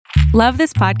Love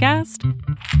this podcast?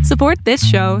 Support this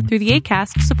show through the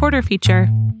Acast supporter feature.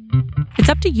 It's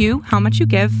up to you how much you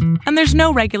give, and there's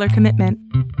no regular commitment.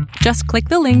 Just click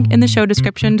the link in the show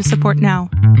description to support now.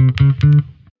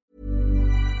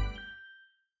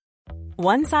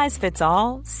 One size fits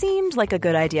all seemed like a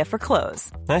good idea for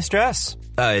clothes. Nice dress.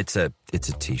 It's a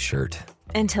t-shirt.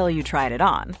 Until you tried it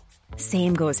on.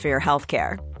 Same goes for your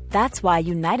healthcare. That's why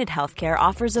United Healthcare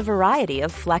offers a variety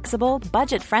of flexible,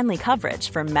 budget-friendly coverage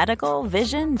for medical,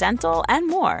 vision, dental, and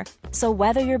more. So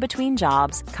whether you're between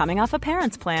jobs, coming off a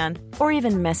parent's plan, or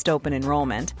even missed open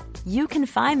enrollment, you can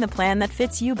find the plan that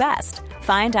fits you best.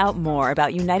 Find out more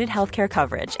about United Healthcare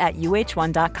coverage at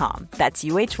uh1.com. That's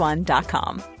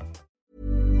uh1.com.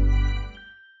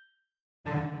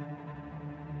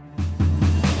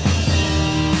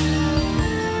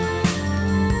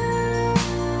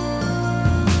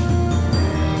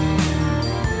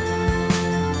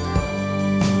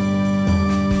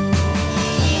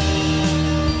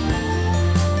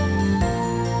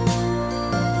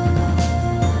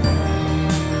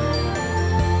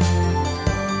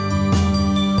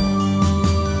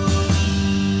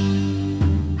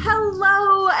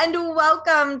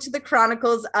 Welcome to the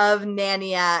Chronicles of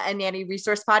Nania, a nanny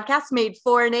resource podcast made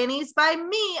for nannies by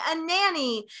me, a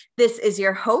nanny. This is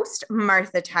your host,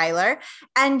 Martha Tyler.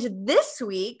 And this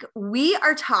week, we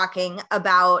are talking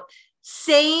about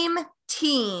same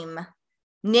team,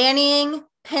 nannying,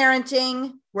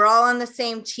 parenting. We're all on the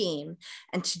same team.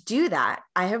 And to do that,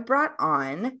 I have brought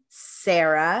on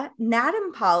Sarah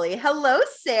Nadampally. Hello,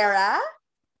 Sarah.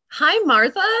 Hi,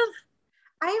 Martha.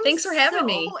 Thanks for having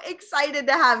me. Excited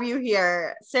to have you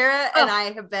here. Sarah and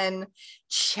I have been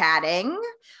chatting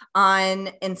on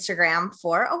Instagram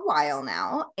for a while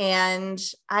now, and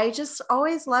I just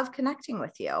always love connecting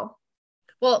with you.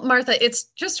 Well, Martha,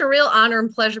 it's just a real honor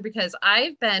and pleasure because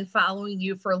I've been following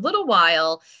you for a little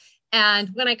while. And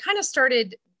when I kind of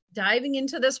started diving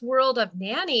into this world of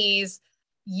nannies,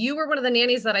 you were one of the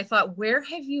nannies that I thought, where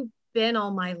have you been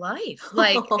all my life?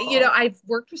 Like, I've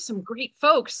worked with some great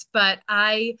folks, but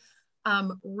I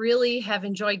really have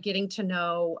enjoyed getting to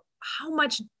know how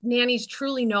much nannies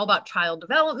truly know about child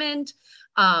development,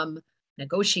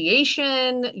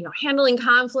 negotiation, handling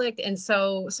conflict. And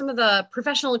so some of the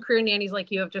professional and career nannies like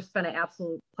you have just been an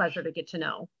absolute pleasure to get to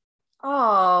know.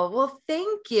 Oh, well,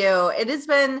 thank you. It has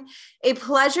been a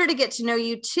pleasure to get to know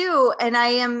you too. And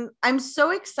I'm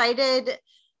so excited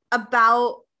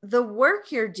about the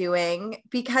work you're doing,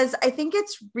 because I think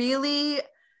it's really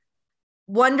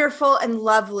wonderful and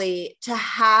lovely to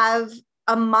have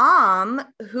a mom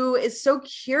who is so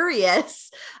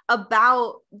curious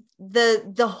about the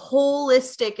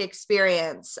holistic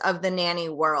experience of the nanny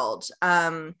world.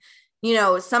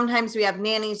 Sometimes we have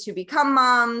nannies who become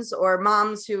moms or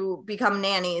moms who become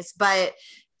nannies, but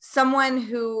someone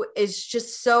who is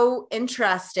just so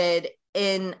interested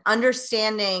in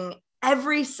understanding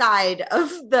every side of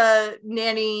the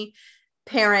nanny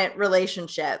parent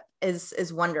relationship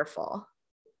is wonderful.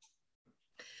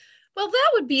 Well,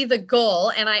 that would be the goal.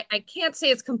 And I can't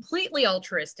say it's completely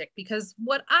altruistic, because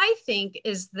what I think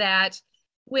is that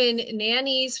when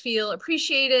nannies feel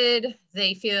appreciated,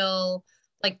 they feel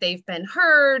like they've been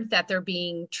heard, that they're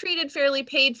being treated fairly,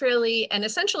 paid fairly, and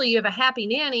essentially you have a happy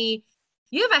nanny,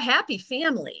 you have a happy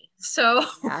family. So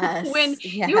when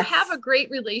you have a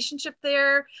great relationship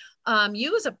there,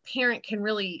 you as a parent can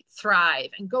really thrive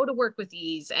and go to work with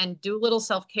ease and do a little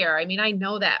self-care. I mean, I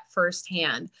know that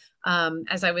firsthand.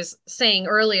 As I was saying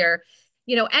earlier,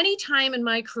 any time in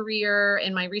my career,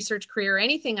 in my research career,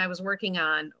 anything I was working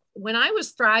on, when I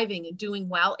was thriving and doing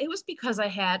well, it was because I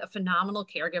had a phenomenal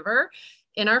caregiver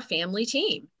in our family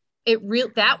team.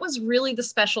 That was really the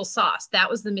special sauce. That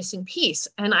was the missing piece.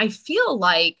 And I feel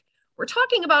like we're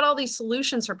talking about all these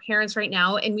solutions for parents right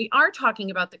now, and we are talking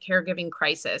about the caregiving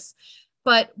crisis,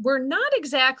 but we're not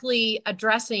exactly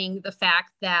addressing the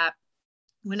fact that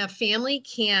when a family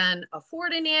can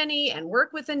afford a nanny and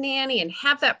work with a nanny and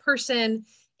have that person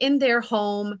in their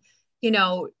home,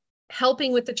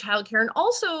 helping with the childcare and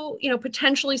also,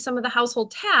 potentially some of the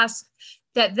household tasks,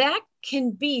 that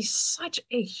can be such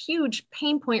a huge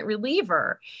pain point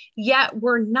reliever. Yet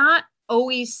we're not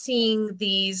always seeing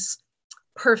these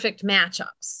perfect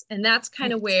matchups. And that's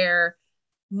kind of where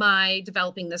my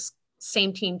developing this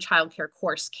same team childcare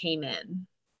course came in.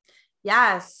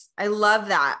 Yes, I love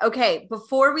that. Okay,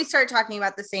 before we start talking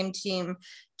about the same team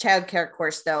childcare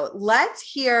course, though, let's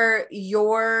hear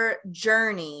your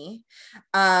journey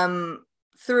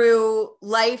through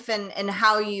life and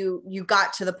how you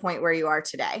got to the point where you are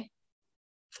today.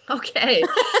 Okay.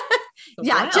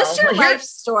 Yeah, just your life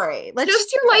story.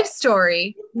 Just your life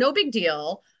story. No big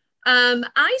deal.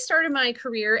 I started my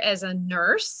career as a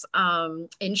nurse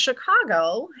in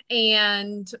Chicago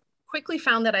and quickly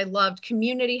found that I loved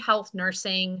community health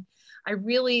nursing. I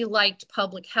really liked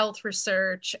public health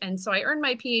research. And so I earned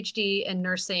my PhD in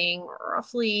nursing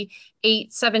roughly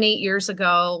 8 years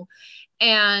ago.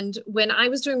 And when I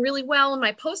was doing really well in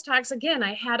my postdocs, again,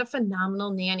 I had a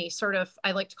phenomenal nanny, sort of,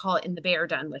 I like to call it in the bear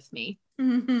den with me.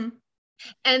 Mm-hmm.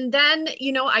 And then,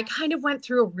 I kind of went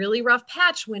through a really rough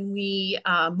patch when we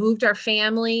moved our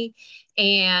family.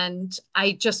 And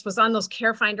I just was on those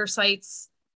care finder sites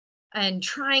and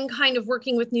trying kind of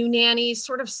working with new nannies,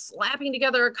 sort of slapping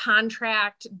together a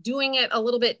contract, doing it a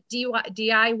little bit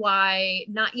DIY,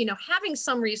 not, having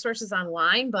some resources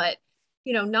online, but,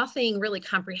 nothing really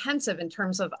comprehensive in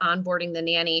terms of onboarding the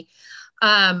nanny.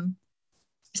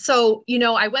 So,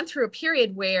 I went through a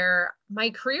period where my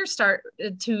career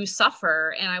started to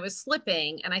suffer and I was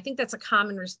slipping. And I think that's a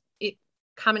common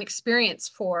experience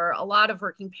for a lot of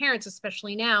working parents,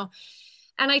 especially now.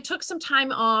 And I took some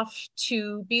time off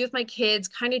to be with my kids,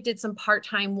 kind of did some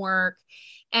part-time work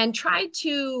and tried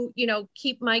to,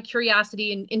 keep my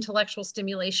curiosity and intellectual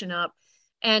stimulation up,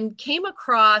 and came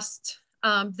across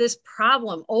this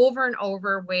problem over and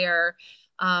over where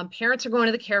parents are going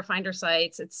to the care finder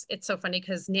sites. It's so funny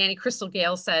because Nanny Crystal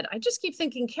Gale said, I just keep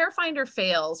thinking care finder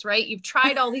fails, right? You've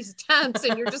tried all these attempts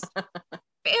and you're just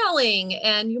failing,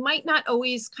 and you might not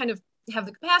always kind of have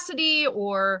the capacity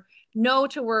or know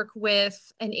to work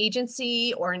with an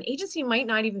agency, or an agency might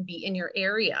not even be in your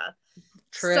area.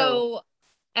 True. So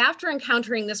after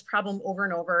encountering this problem over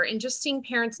and over and just seeing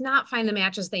parents not find the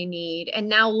matches they need, and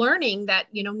now learning that,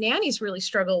 nannies really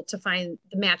struggle to find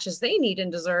the matches they need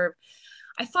and deserve,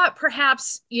 I thought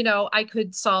perhaps, I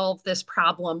could solve this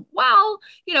problem while,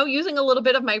 using a little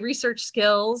bit of my research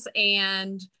skills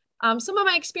and some of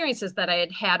my experiences that I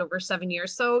had had over 7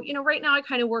 years. So, right now I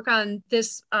kind of work on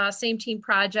this same team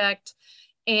project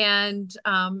and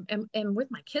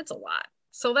with my kids a lot.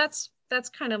 So that's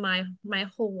kind of my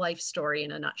whole life story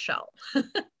in a nutshell.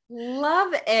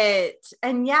 Love it.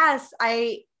 And yes,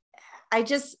 I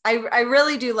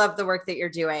really do love the work that you're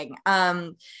doing.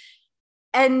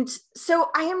 And so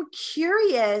I am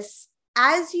curious,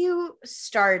 as you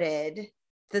started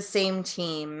the same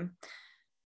team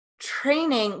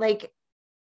training, like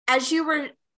as you were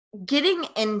getting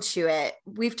into it,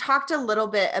 we've talked a little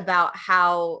bit about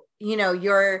how,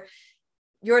 your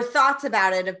thoughts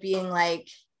about it of being like,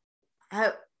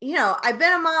 I've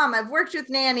been a mom, I've worked with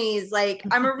nannies, like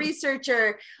I'm a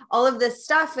researcher, all of this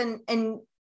stuff. And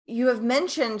you have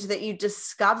mentioned that you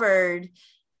discovered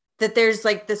that there's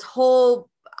like this whole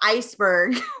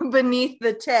iceberg beneath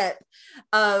the tip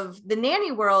of the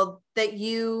nanny world that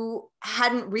you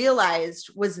hadn't realized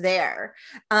was there.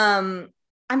 I'm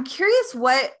curious,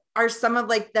 what are some of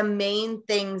like the main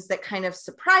things that kind of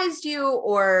surprised you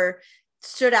or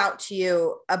stood out to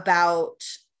you about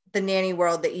the nanny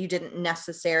world that you didn't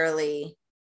necessarily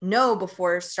know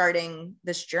before starting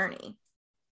this journey?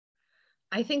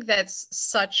 I think that's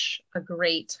such a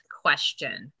great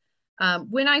question.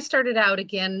 When I started out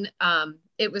again,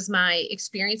 it was my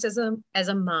experience as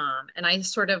a mom, and I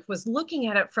sort of was looking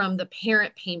at it from the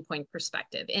parent pain point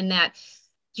perspective, in that,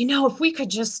 if we could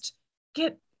just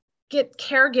get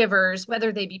caregivers,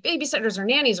 whether they be babysitters or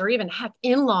nannies or even heck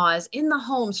in-laws in the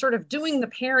home, sort of doing the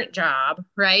parent job,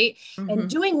 right? Mm-hmm. And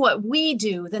doing what we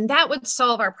do, then that would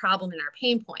solve our problem and our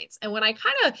pain points. And when I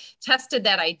kind of tested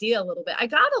that idea a little bit, I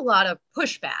got a lot of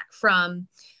pushback from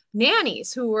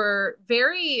nannies who were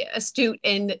very astute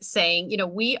in saying,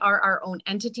 we are our own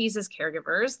entities as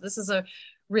caregivers. This is a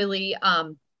really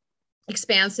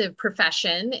expansive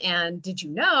profession. And did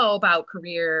you know about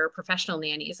career professional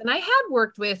nannies? And I had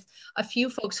worked with a few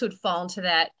folks who'd fall into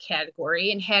that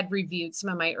category and had reviewed some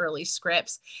of my early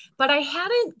scripts, but I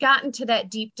hadn't gotten to that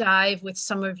deep dive with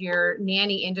some of your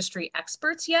nanny industry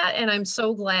experts yet. And I'm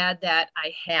so glad that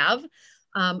I have.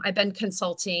 I've been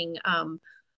consulting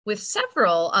with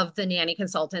several of the nanny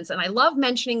consultants. And I love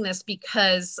mentioning this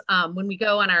because when we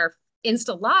go on our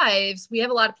Insta Lives, we have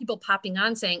a lot of people popping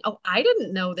on saying, oh, I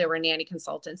didn't know there were nanny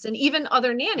consultants, and even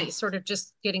other nannies sort of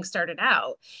just getting started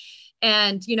out.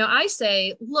 And, I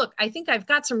say, look, I think I've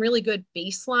got some really good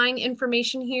baseline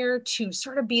information here to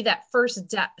sort of be that first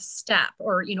step,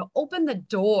 or, open the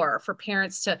door for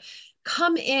parents to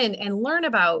come in and learn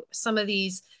about some of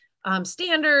these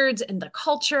standards and the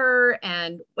culture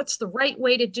and what's the right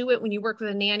way to do it when you work with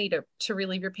a nanny to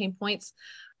relieve your pain points.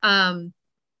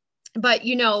 But,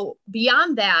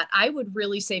 beyond that, I would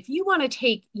really say, if you want to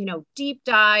take, deep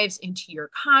dives into your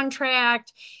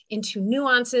contract, into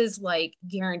nuances like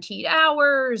guaranteed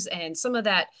hours and some of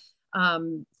that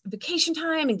vacation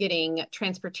time and getting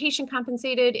transportation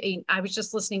compensated. I was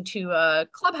just listening to a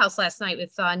Clubhouse last night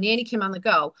with Nanny Kim on the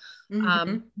Go,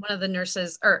 one of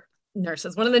the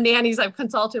one of the nannies I've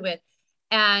consulted with.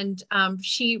 And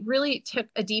she really took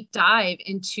a deep dive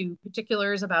into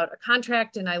particulars about a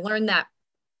contract. And I learned that,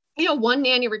 one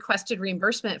nanny requested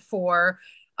reimbursement for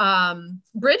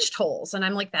bridge tolls. And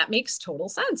I'm like, that makes total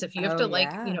sense. If you have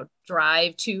to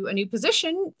drive to a new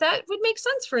position, that would make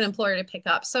sense for an employer to pick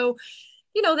up. So,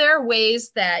 there are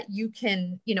ways that you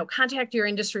can, contact your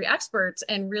industry experts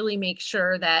and really make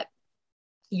sure that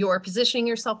you're positioning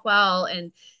yourself well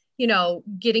and,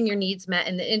 getting your needs met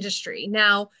in the industry.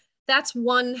 Now, that's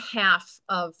one half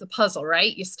of the puzzle,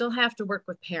 right? You still have to work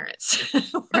with parents,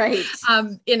 right?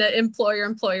 In an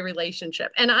employer-employee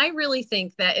relationship. And I really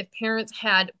think that if parents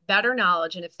had better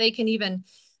knowledge, and if they can even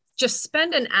just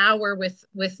spend an hour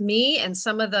with me and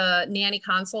some of the nanny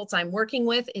consults I'm working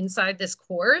with inside this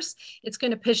course, it's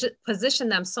going to position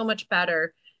them so much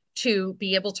better to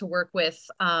be able to work with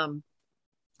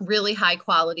really high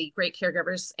quality, great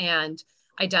caregivers and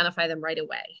identify them right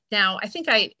away. Now, I think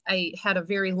I had a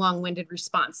very long-winded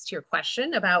response to your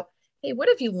question about, hey, what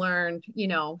have you learned,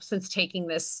 since taking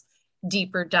this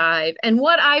deeper dive? And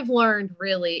what I've learned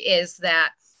really is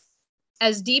that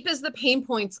as deep as the pain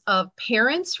points of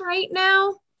parents right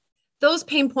now, those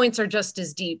pain points are just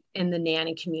as deep in the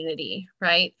nanny community,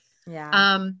 right?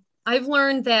 Yeah. I've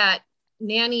learned that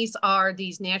nannies are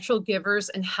these natural givers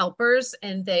and helpers,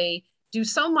 and they do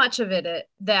so much of it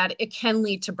that it can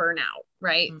lead to burnout,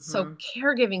 right? Mm-hmm. So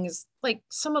caregiving is like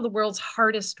some of the world's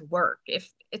hardest work.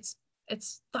 If it's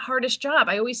the hardest job.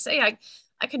 I always say I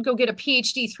could go get a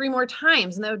PhD 3 more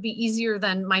times and that would be easier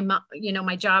than my mom,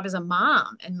 my job as a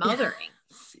mom and mothering.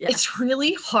 Yes. It's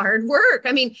really hard work.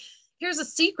 I mean, here's a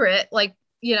secret,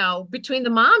 between the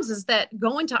moms is that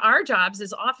going to our jobs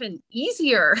is often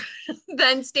easier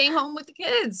than staying home with the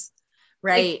kids.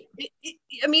 Right.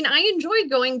 I enjoyed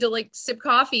going to sip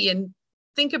coffee and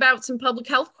think about some public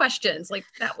health questions.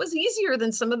 That was easier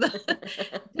than some of the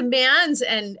demands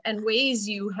and ways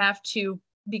you have to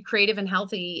be creative and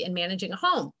healthy in managing a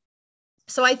home.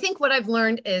 So I think what I've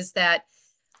learned is that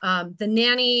the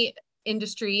nanny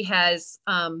industry has,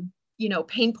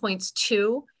 pain points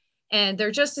too, and they're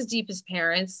just as deep as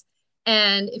parents.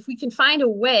 And if we can find a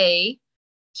way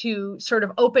to sort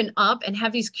of open up and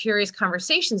have these curious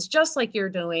conversations, just like you're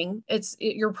doing,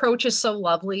 your approach is so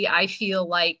lovely. I feel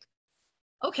like,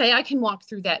 okay, I can walk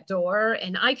through that door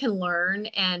and I can learn.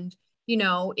 And,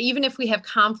 even if we have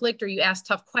conflict or you ask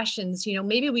tough questions,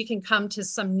 maybe we can come to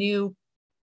some new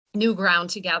ground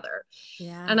together.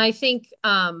 Yeah. And I think,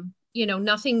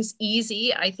 nothing's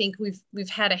easy. I think we've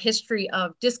had a history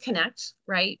of disconnect,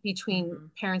 right,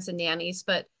 between parents and nannies,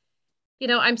 but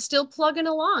I'm still plugging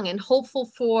along and hopeful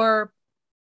for,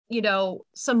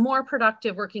 some more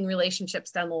productive working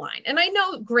relationships down the line. And I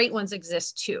know great ones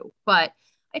exist too, but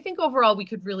I think overall we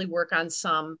could really work on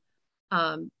some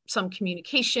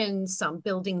communication, some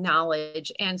building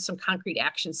knowledge, and some concrete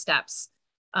action steps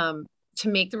to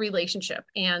make the relationship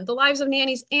and the lives of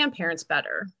nannies and parents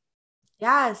better.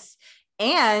 Yes.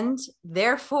 And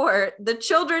therefore the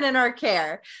children in our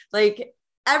care,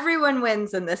 everyone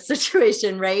wins in this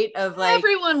situation, right?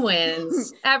 Everyone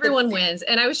wins. Everyone wins.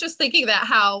 And I was just thinking that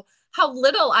how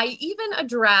little I even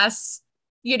address,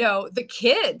 the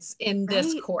kids in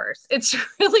this course. It's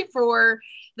really for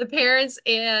the parents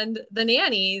and the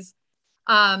nannies.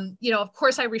 Of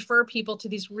course, I refer people to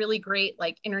these really great,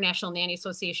 International Nanny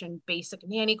Association basic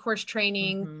nanny course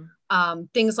training,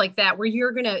 things like that, where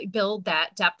you're going to build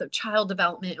that depth of child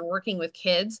development and working with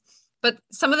kids. But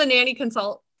some of the nanny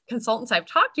consultants I've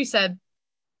talked to said,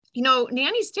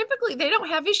 nannies typically, they don't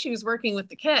have issues working with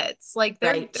the kids.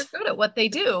 They're good at what they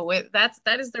do.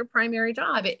 That is their primary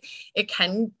job. It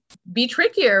can be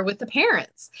trickier with the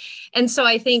parents. And so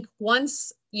I think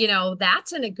once,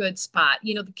 that's in a good spot,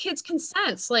 the kids can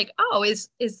sense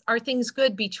are things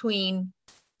good between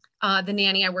the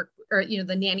nanny I work, or,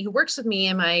 the nanny who works with me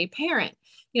and my parent,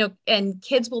 and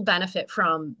kids will benefit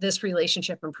from this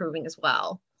relationship improving as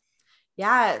well.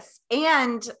 Yes.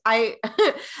 And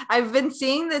I've been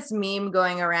seeing this meme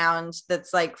going around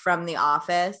that's from The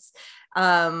Office.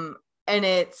 And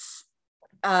it's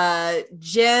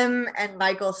Jim and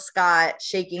Michael Scott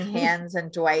shaking hands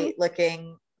and Dwight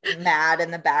looking mad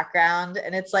in the background.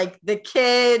 And it's the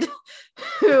kid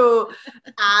who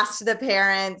asked the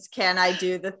parents, can I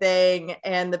do the thing?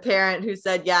 And the parent who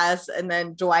said yes. And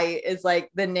then Dwight is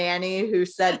the nanny who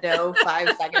said no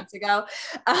 5 seconds ago.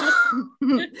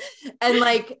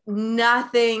 And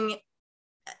nothing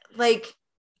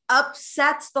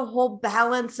upsets the whole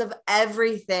balance of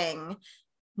everything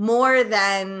more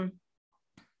than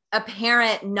a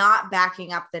parent not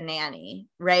backing up the nanny,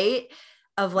 right?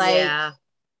 Of like, Yeah.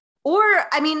 or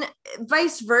I mean,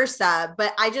 vice versa.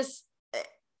 But I just,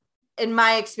 in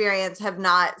my experience, have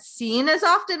not seen as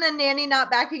often a nanny not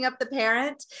backing up the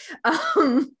parent.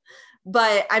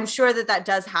 But I'm sure that that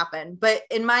does happen. But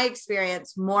in my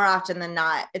experience, more often than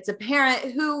not, it's a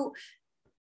parent who,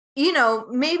 you know,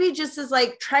 maybe just is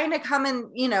like trying to come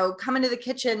into the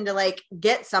kitchen to like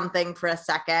get something for a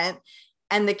second.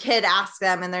 And the kid asks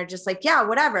them and they're just like, yeah,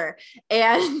 whatever.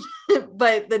 And,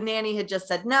 but the nanny had just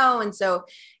said no. And so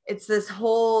it's this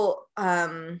whole,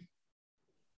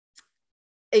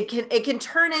 it can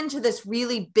turn into this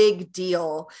really big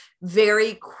deal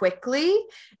very quickly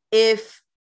if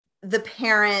the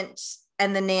parent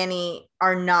and the nanny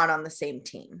are not on the same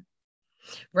team.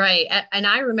 Right. And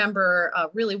I remember a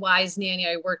really wise nanny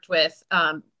I worked with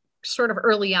sort of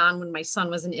early on when my son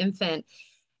was an infant.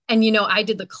 And, you know, I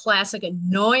did the classic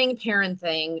annoying parent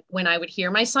thing. When I would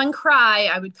hear my son cry,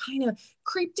 I would kind of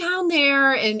creep down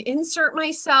there and insert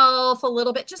myself a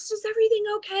little bit. Just, is everything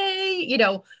okay? You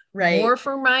know, right. More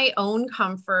for my own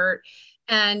comfort.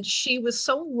 And she was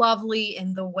so lovely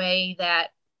in the way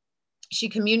that she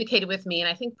communicated with me. And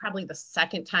I think probably the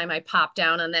second time I popped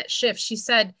down on that shift, she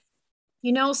said,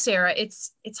 you know, Sarah,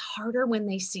 it's harder when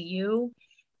they see you,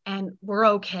 and we're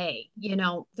okay. You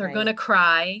know, they're Right. going to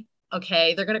cry.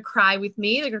 Okay. They're going to cry with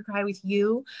me. They're going to cry with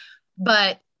you,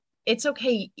 but it's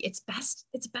okay. It's best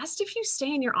if you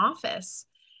stay in your office.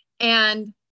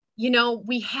 And, you know,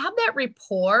 we have that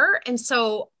rapport. And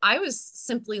so I was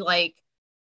simply like,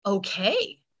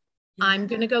 okay, I'm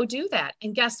going to go do that.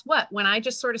 And guess what? When I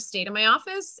just sort of stayed in my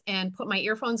office and put my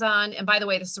earphones on, and by the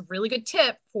way, this is a really good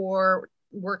tip for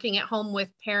working at home with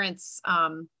parents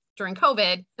during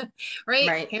COVID,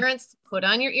 right? Parents, put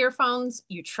on your earphones.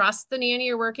 You trust the nanny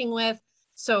you're working with,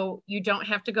 so you don't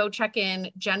have to go check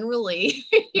in. Generally,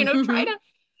 you know, try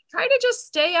to just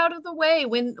stay out of the way.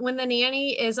 When the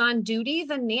nanny is on duty,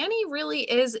 the nanny really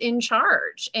is in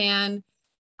charge. And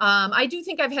I do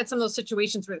think I've had some of those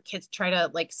situations where the kids try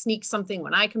to like sneak something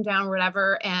when I come down or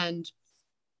whatever. And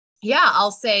yeah,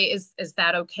 I'll say, is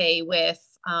that okay with,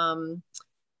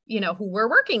 you know, who we're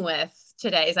working with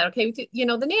today? Is that okay with, you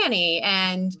know, the nanny?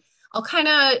 And I'll kind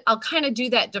of do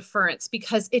that deference,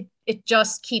 because it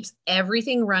just keeps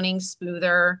everything running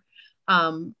smoother.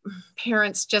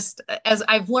 Parents, just as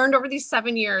I've learned over these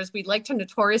 7 years, we'd like to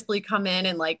notoriously come in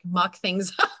and like muck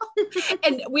things up.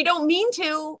 And we don't mean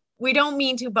to,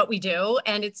 but we do.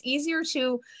 And it's easier to,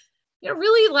 you know,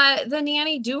 really let the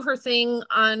nanny do her thing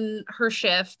on her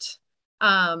shift.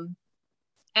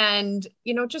 And,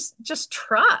 you know, just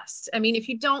trust. I mean, if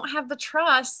you don't have the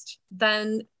trust,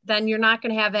 then you're not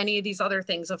going to have any of these other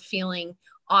things of feeling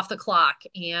off the clock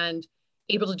and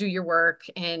able to do your work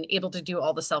and able to do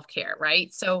all the self-care.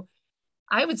 Right. So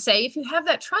I would say if you have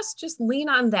that trust, just lean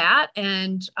on that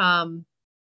and,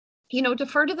 you know,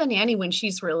 defer to the nanny when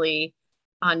she's really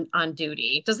on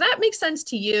duty. Does that make sense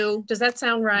to you? Does that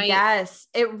sound right? Yes,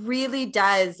 it really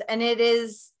does. And it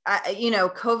is, you know,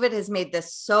 COVID has made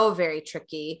this so very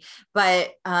tricky,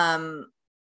 but, and,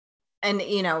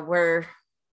 you know, we're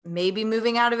maybe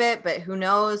moving out of it, but who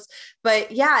knows?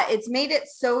 But yeah, it's made it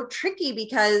so tricky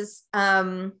because,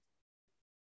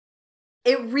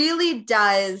 it really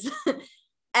does.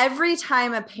 Every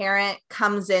time a parent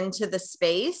comes into the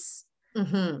space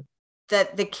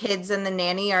that the kids and the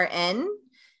nanny are in,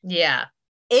 yeah,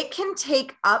 it can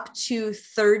take up to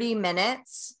 30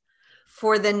 minutes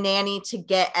for the nanny to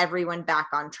get everyone back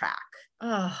on track.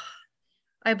 Oh,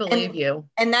 I believe you.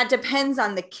 And that depends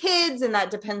on the kids, and that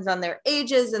depends on their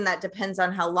ages, and that depends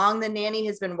on how long the nanny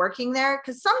has been working there.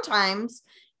 Because sometimes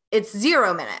it's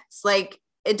 0 minutes. Like,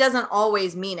 it doesn't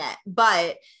always mean it,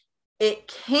 but it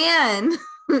can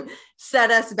set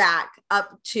us back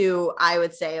up to, I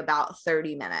would say, about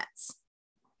 30 minutes.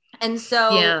 And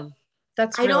so, yeah,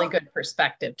 that's really good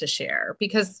perspective to share,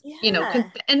 because, you know,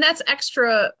 and that's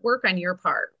extra work on your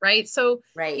part, right? So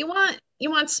you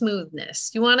want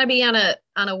smoothness. You want to be on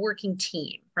a working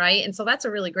team, right? And so that's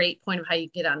a really great point of how you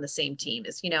get on the same team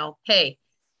is, you know, hey,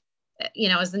 you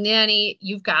know, as the nanny,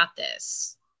 you've got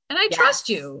this, and I trust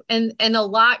you, and a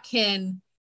lot can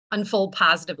unfold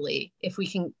positively if we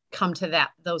can come to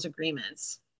those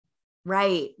agreements.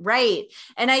 Right.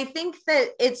 And I think that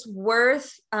it's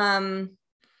worth,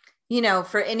 you know,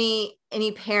 for any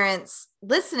parents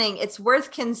listening, it's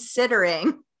worth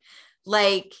considering,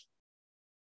 like,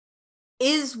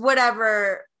 is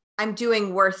whatever I'm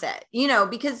doing worth it? You know,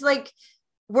 because like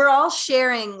we're all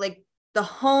sharing, like, the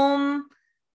home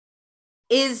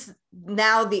is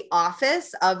now the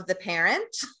office of the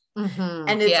parent.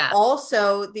 And it's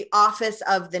also the office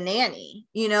of the nanny,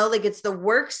 like it's the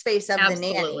workspace of the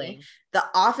nanny, the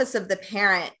office of the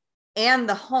parent, and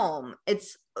the home.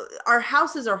 It's our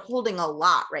houses are holding a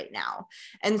lot right now.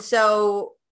 And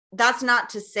so that's not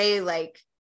to say like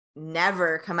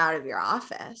never come out of your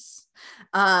office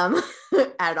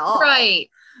at all. Right.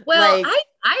 Well,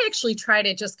 I actually try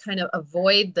to just kind of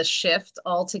avoid the shift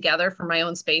altogether for my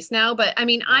own space now. But I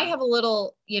mean, I have a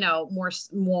little,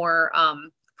 more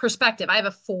perspective. I have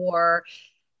a 4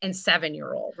 and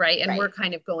 7-year-old, right? And we're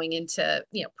kind of going into,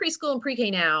 preschool and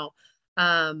pre-K now.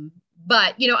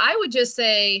 But, I would just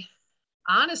say,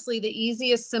 honestly, the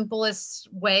easiest, simplest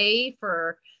way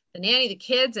for the nanny, the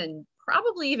kids, and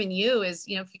probably even you is,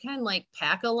 if you can like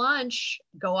pack a lunch,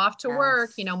 go off to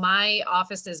work. My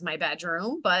office is my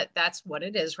bedroom, but that's what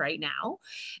it is right now.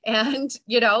 And,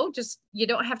 just, you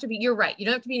don't have to be, you're right. You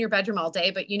don't have to be in your bedroom all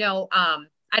day, but,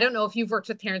 I don't know if you've worked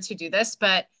with parents who do this,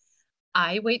 but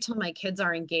I wait till my kids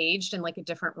are engaged in like a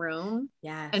different room.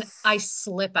 Yes. And I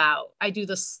slip out. I do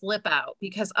the slip out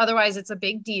because otherwise it's a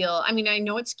big deal. I mean, I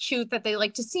know it's cute that they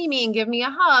like to see me and give me a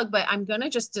hug, but I'm going to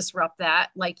just disrupt that,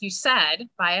 like you said,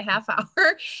 by a half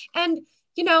hour. And,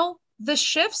 the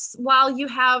shifts while you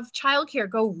have childcare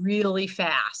go really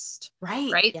fast.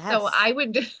 Right. Yes. So I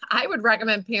would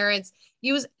recommend parents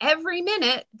use every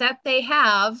minute that they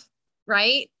have,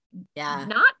 right? Yeah.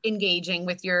 Not engaging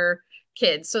with your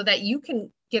kids so that you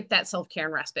can get that self-care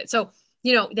and respite. So,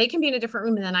 they can be in a different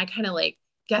room and then I kind of like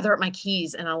gather up my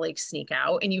keys and I'll like sneak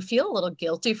out, and you feel a little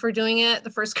guilty for doing it the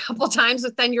first couple of times,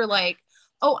 but then you're like,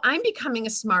 oh, I'm becoming a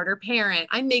smarter parent.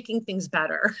 I'm making things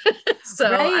better.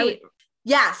 So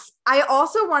yes. I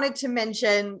also wanted to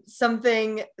mention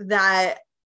something that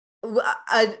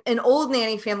an old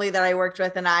nanny family that I worked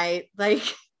with and I like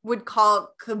would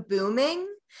call kabooming.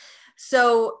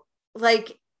 So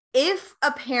like, if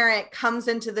a parent comes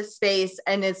into the space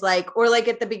and is like, or like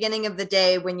at the beginning of the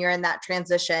day when you're in that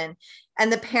transition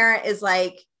and the parent is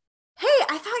like, hey,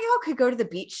 I thought y'all could go to the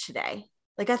beach today.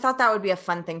 Like, I thought that would be a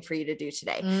fun thing for you to do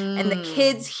today. And the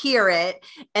kids hear it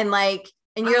and like,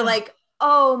 and you're like,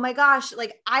 oh my gosh,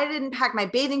 like I didn't pack my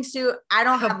bathing suit. I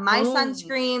don't have my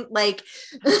sunscreen. Like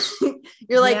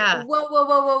you're like,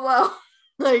 whoa.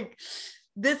 Like,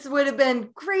 this would have been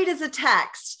great as a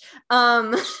text.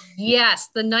 Yes,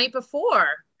 the night before.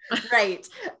 Right.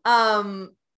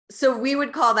 So we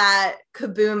would call that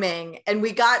kabooming. And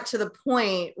we got to the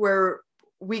point where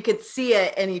we could see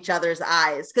it in each other's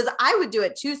eyes. Cause I would do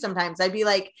it too sometimes. I'd be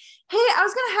like, hey, I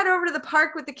was going to head over to the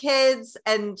park with the kids.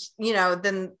 And,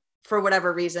 then for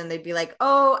whatever reason, they'd be like,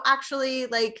 oh, actually,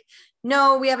 like,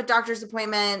 no, we have a doctor's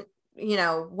appointment.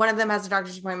 One of them has a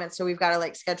doctor's appointment. So we've got to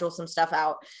like schedule some stuff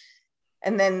out.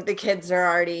 And then the kids are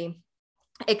already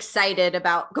excited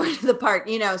about going to the park,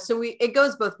 so it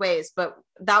goes both ways, but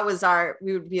that was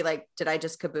we would be like, did I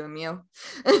just kaboom you?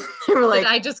 They were like,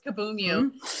 did I just kaboom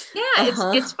you? Yeah.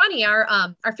 It's funny.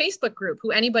 Our Facebook group, who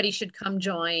anybody should come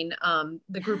join.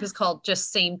 The group is called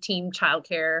just Same Team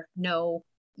Childcare.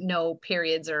 No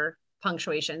periods or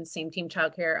punctuation, Same Team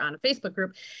Childcare on a Facebook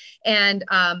group. And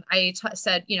I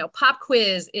said, pop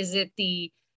quiz, is it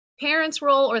the parents'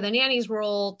 role or the nanny's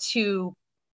role to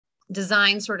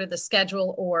design sort of the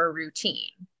schedule or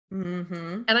routine?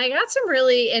 And I got some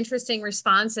really interesting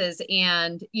responses.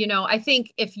 And, I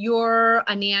think if you're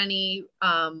a nanny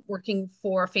working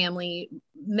for a family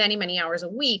many, many hours a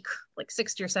week, like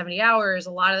 60 or 70 hours,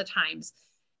 a lot of the times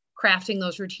crafting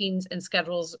those routines and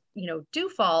schedules, do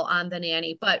fall on the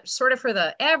nanny. But sort of for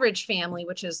the average family,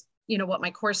 which is, what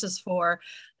my course is for,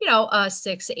 a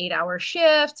 6 to 8 hour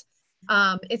shift,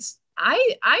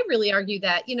 I really argue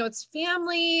that, it's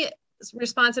family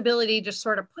responsibility to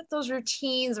sort of put those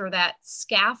routines or that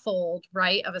scaffold,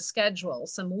 right, of a schedule,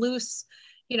 some loose,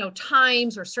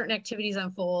 times or certain activities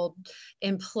unfold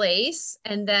in place.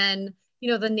 And then,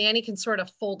 the nanny can sort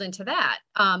of fold into that.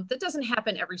 That doesn't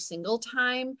happen every single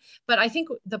time, but I think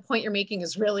the point you're making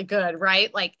is really good,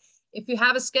 right? Like if you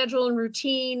have a schedule and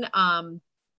routine,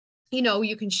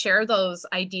 you can share those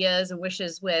ideas and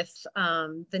wishes with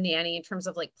the nanny in terms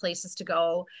of like places to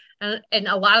go. And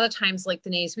a lot of the times, like the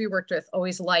nannies we worked with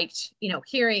always liked,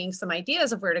 hearing some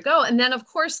ideas of where to go. And then of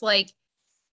course, like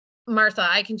Martha,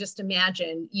 I can just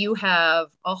imagine you have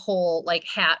a whole like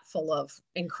hat full of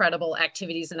incredible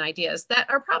activities and ideas that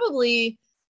are probably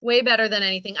way better than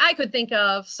anything I could think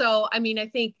of. So, I mean, I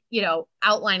think,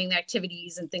 outlining the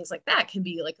activities and things like that can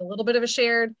be like a little bit of a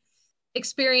shared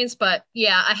experience, but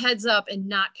yeah, a heads up and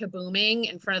not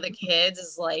kabooming in front of the kids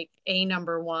is like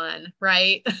number one,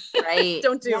 right? Right.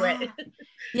 Don't do it.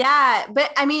 Yeah.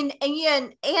 But I mean,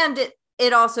 and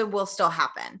it also will still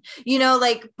happen. You know,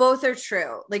 like both are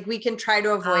true. Like we can try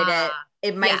to avoid it.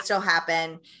 It might still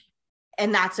happen,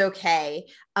 and that's okay.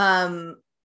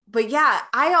 But yeah,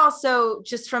 I also,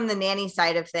 just from the nanny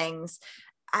side of things,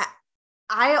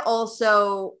 I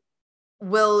also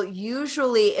will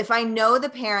usually, if I know the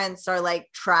parents are like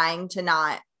trying to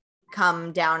not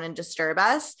come down and disturb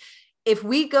us, if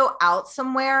we go out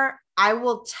somewhere, I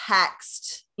will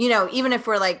text, you know, even if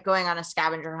we're like going on a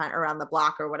scavenger hunt around the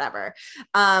block or whatever,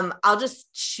 I'll just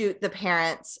shoot the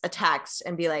parents a text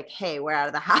and be like, hey, we're out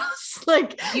of the house.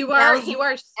 Like you are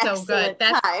so good.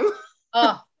 That's time.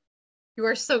 Oh, you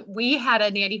are so, we had a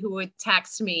nanny who would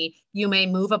text me, you may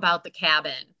move about the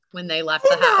cabin when they left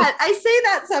the house. I say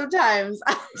that sometimes.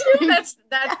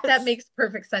 That makes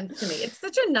perfect sense to me. It's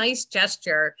such a nice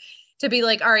gesture to be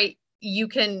like, all right, you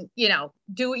can, you know,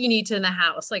 do what you need to in the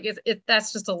house. Like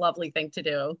that's just a lovely thing to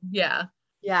do. Yeah.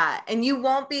 Yeah. And you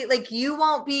won't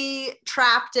be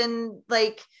trapped in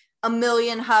like a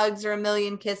million hugs or a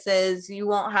million kisses. You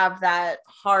won't have that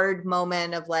hard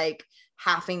moment of like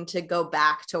having to go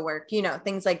back to work, you know,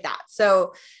 things like that.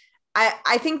 So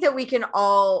I think that we can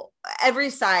all, every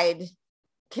side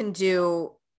can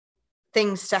do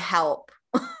things to help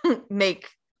make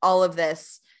all of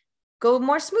this go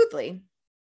more smoothly.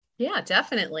 Yeah,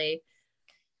 definitely.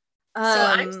 So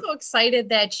I'm so excited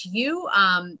that you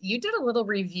did a little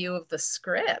review of the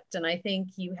script, and I think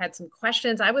you had some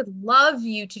questions. I would love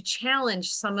you to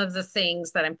challenge some of the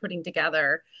things that I'm putting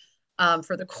together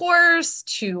for the course,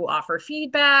 to offer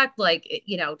feedback. Like,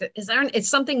 you know, is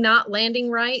something not landing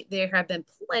right? There have been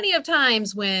plenty of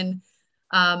times when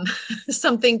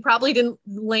something probably didn't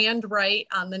land right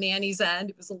on the nanny's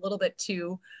end. It was a little bit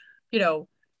too, you know,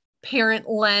 parent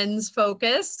lens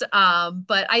focused.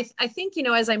 But I think, you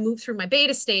know, as I move through my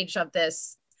beta stage of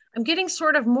this, I'm getting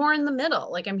sort of more in the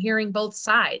middle. Like I'm hearing both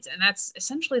sides, and that's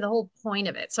essentially the whole point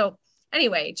of it. So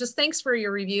anyway, just thanks for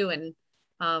your review, and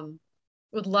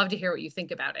would love to hear what you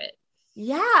think about it.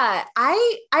 Yeah,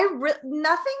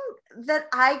 nothing that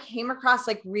I came across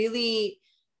like really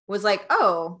was like,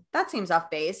 oh, that seems off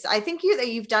base. I think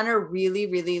you've done a really,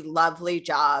 really lovely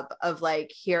job of like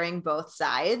hearing both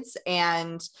sides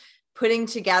and putting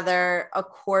together a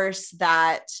course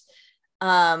that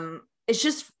is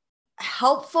just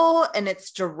helpful, and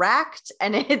it's direct,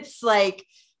 and it's like,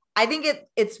 I think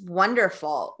it's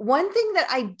wonderful. One thing that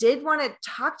I did want to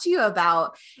talk to you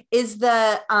about is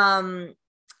the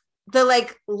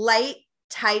like light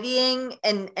tidying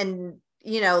and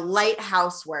you know, light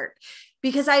housework,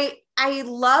 because I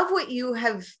love what you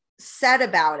have said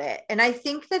about it. And I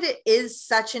think that it is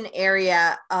such an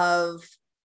area of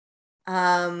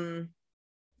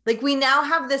like, we now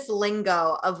have this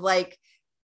lingo of like,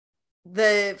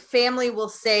 the family will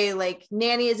say like,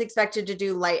 nanny is expected to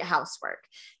do light housework.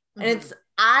 Mm-hmm. And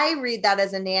I read that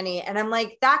as a nanny, and I'm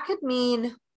like, that could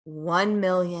mean 1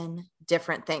 million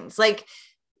different things. Like,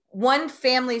 one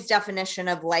family's definition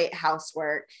of light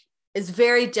housework is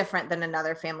very different than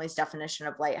another family's definition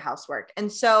of light housework.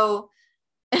 And so,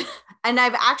 and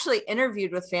I've actually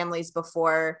interviewed with families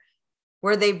before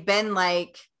where they've been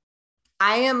like,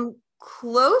 I am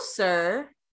closer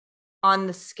on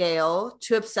the scale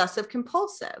to obsessive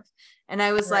compulsive. And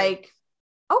I was like,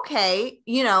 okay,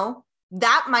 you know,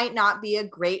 that might not be a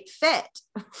great fit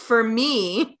for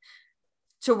me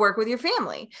to work with your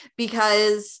family,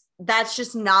 because that's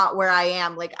just not where I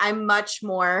am. Like, I'm much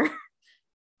more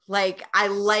like, I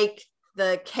like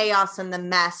the chaos and the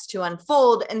mess to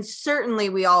unfold. And certainly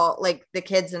we all, like, the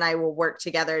kids and I will work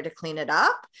together to clean it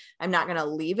up. I'm not going to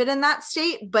leave it in that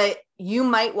state, but you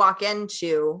might walk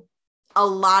into a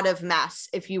lot of mess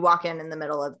if you walk in the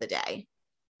middle of the day.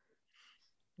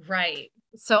 Right.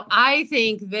 So I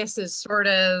think this is sort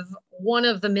of one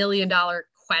of the $1 million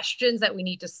questions that we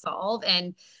need to solve.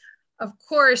 And of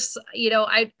course, you know,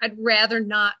 I'd rather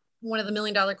not one of the $1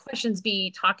 million questions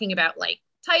be talking about like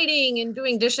tidying and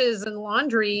doing dishes and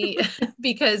laundry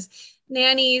because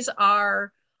nannies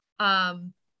are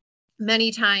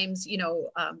many times, you know,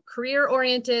 career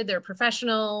oriented, they're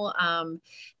professional.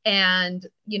 And,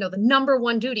 you know, the number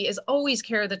one duty is always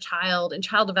care of the child and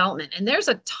child development. And there's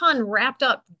a ton wrapped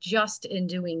up just in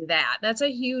doing that. That's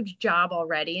a huge job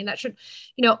already. And that should,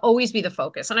 you know, always be the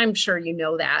focus. And I'm sure you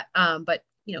know that. But,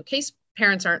 you know, in case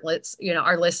parents are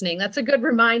listening, that's a good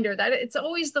reminder that it's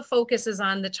always the focus is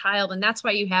on the child. And that's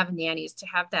why you have nannies, to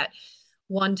have that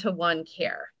one-to-one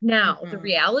care. Now, the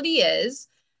reality is,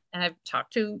 and I've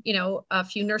talked to, you know, a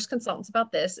few nurse consultants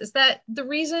about this, is that the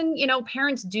reason, you know,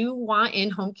 parents do want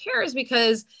in-home care is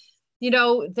because, you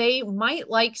know, they might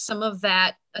like some of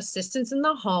that assistance in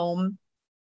the home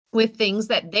with things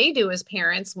that they do as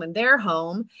parents when they're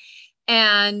home.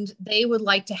 and they would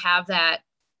like to have that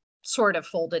sort of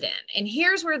folded in. And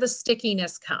here's where the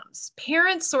stickiness comes.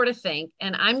 Parents sort of think,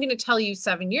 and I'm going to tell you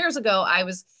 7 years ago, I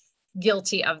was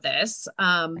guilty of this.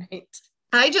 Right.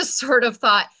 I just sort of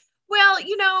thought, well,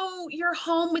 you're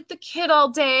home with the kid all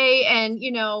day and,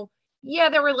 yeah,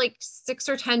 there were like 6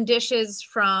 or 10 dishes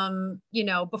from,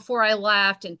 before I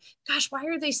left. And gosh, why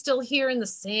are they still here in the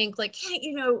sink? Like, can't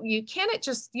it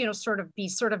just, sort of be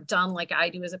sort of done like I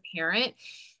do as a parent?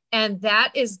 And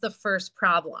that is the first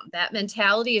problem. That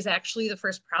mentality is actually the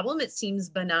first problem. It seems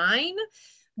benign,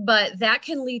 but that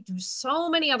can lead to so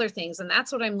many other things. And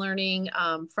that's what I'm learning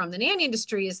from the nanny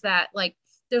industry, is that like,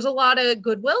 there's a lot of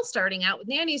goodwill starting out with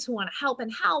nannies who want to help.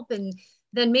 And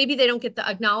then maybe they don't get the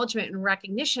acknowledgement and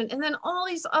recognition. And then all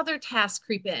these other tasks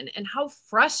creep in. And how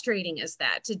frustrating is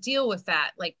that to deal with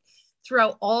that, like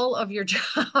throughout all of your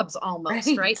jobs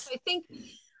almost, right? So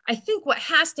I think what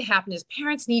has to happen is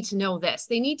parents need to know this.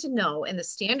 They need to know in the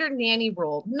standard nanny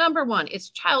role, number one,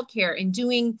 it's childcare and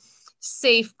doing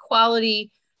safe,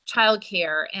 quality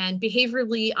childcare and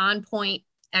behaviorally on point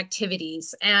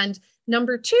activities. And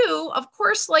number two, of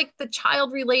course, like the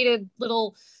child related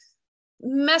little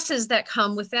messes that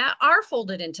come with that are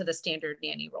folded into the standard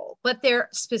nanny role, but they're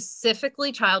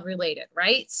specifically child related,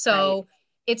 right? So right.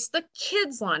 It's the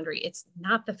kids' laundry. It's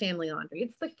not the family laundry.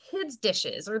 It's the kids'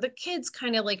 dishes or the kids'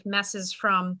 kind of like messes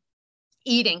from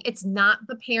eating. It's not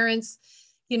the parents,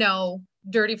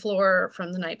 dirty floor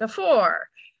from the night before,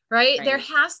 right? There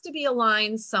has to be a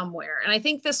line somewhere. And I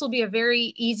think this will be a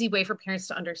very easy way for parents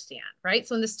to understand, right?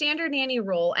 So in the standard nanny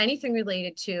role, anything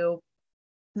related to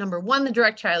number one, the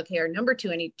direct child care, number two,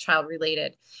 any child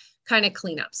related kind of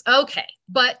cleanups. Okay.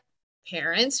 But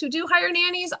parents who do hire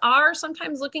nannies are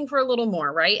sometimes looking for a little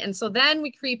more, right? And so then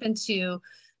we creep into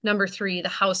number three, the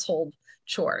household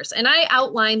chores. And I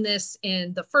outline this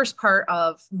in the first part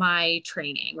of my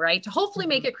training, right? To hopefully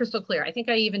make it crystal clear. I think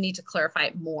I even need to clarify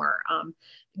it more,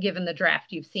 given the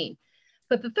draft you've seen.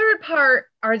 But the third part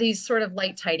are these sort of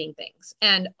light tidying things.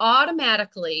 And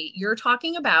automatically you're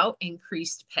talking about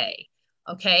increased pay.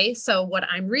 Okay, so what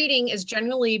I'm reading is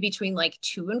generally between like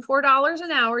 $2 and $4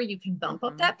 an hour. You can bump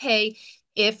up that pay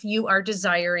if you are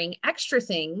desiring extra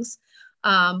things,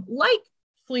 like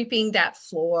sweeping that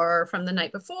floor from the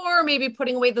night before, maybe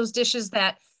putting away those dishes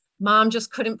that mom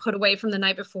just couldn't put away from the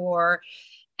night before.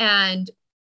 And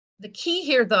the key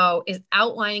here, though, is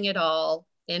outlining it all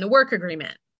in a work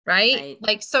agreement. Right?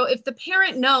 Like, so if the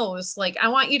parent knows, like, I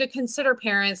want you to consider,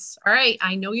 parents, all right,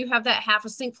 I know you have that half a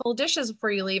sink full of dishes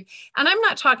before you leave. And I'm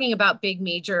not talking about big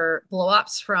major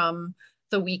blow-ups from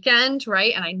the weekend,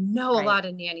 right? And I know a lot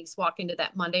of nannies walk into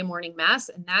that Monday morning mess,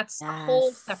 and that's a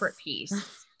whole separate piece.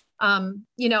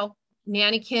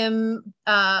 Nanny Kim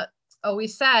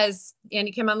always says,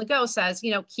 Nanny Kim on the Go says,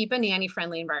 keep a nanny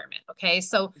friendly environment. Okay.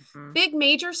 So big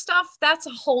major stuff, that's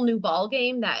a whole new ball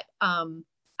game that,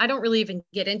 I don't really even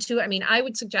get into. I mean, I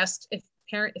would suggest if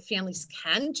families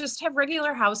can just have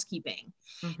regular housekeeping,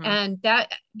 and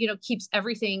that, keeps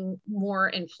everything more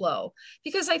in flow.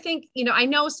 Because I think, I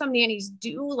know some nannies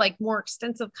do like more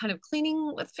extensive kind of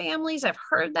cleaning with families. I've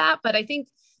heard that, but I think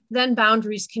then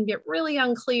boundaries can get really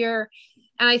unclear.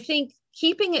 And I think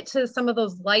keeping it to some of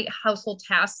those light household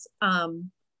tasks,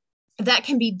 that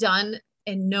can be done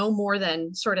in no more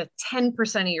than sort of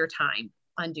 10% of your time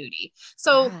on duty.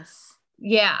 So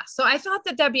yeah. So I thought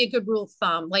that that'd be a good rule of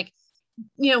thumb. Like,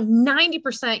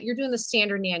 90% you're doing the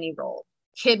standard nanny role,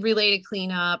 kid related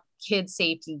cleanup, kid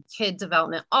safety, kid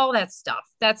development, all that stuff.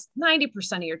 That's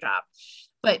 90% of your job.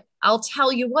 But I'll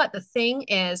tell you what, the thing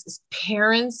is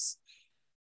parents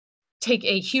take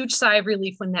a huge sigh of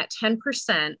relief when that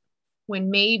 10%, when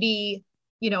maybe,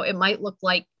 it might look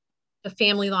like the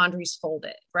family laundry's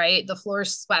folded, right? The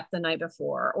floor's swept the night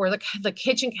before, or the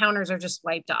kitchen counters are just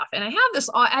wiped off. And I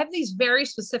have these very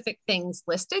specific things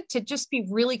listed to just be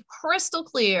really crystal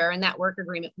clear in that work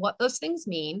agreement, what those things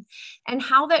mean and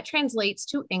how that translates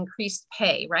to increased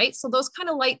pay, right? So those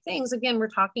kind of light things, again, we're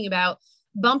talking about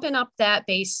bumping up that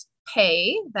base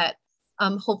pay that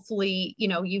hopefully,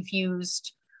 you've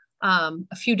used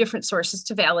a few different sources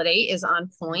to validate is on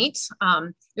point.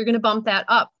 You're going to bump that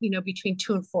up, between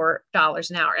 $2 and $4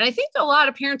 an hour. And I think a lot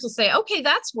of parents will say, okay,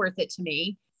 that's worth it to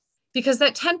me, because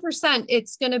that 10%,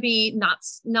 it's going to be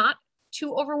not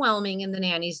too overwhelming in the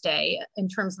nanny's day in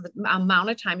terms of the amount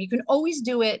of time. You can always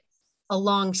do it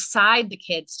alongside the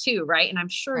kids too, right? And I'm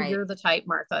sure you're the type,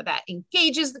 Martha, that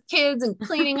engages the kids and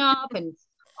cleaning up and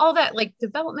all that, like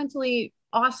developmentally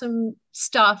awesome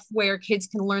stuff where kids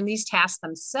can learn these tasks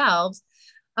themselves.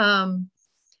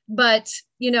 But,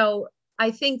 I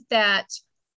think that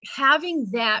having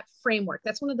that framework,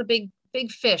 that's one of the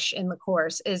big fish in the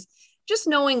course, is just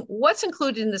knowing what's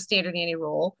included in the standard nanny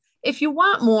role. If you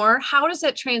want more, how does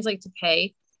that translate to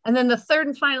pay? And then the third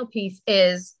and final piece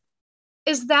is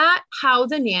that how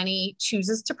the nanny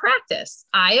chooses to practice?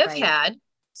 I have had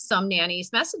some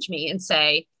nannies message me and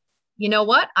say, you know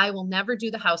what? I will never do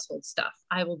the household stuff.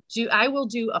 I am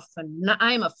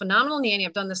a phenomenal nanny.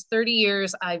 I've done this 30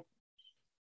 years. I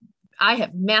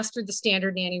have mastered the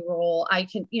standard nanny role. I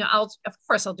can, I'll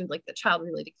do like the child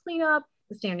related cleanup,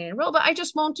 the standard nanny role, but I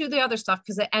just won't do the other stuff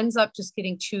because it ends up just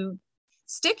getting too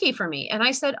sticky for me. And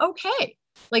I said, okay,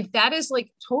 like that is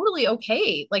like totally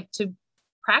okay. Like to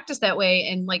practice that way.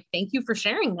 And like, thank you for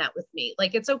sharing that with me.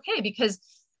 Like, it's okay because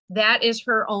that is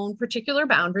her own particular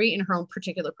boundary and her own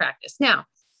particular practice. Now,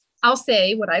 I'll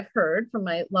say what I've heard from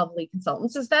my lovely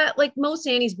consultants is that like most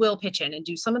nannies will pitch in and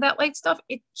do some of that light stuff.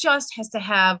 It just has to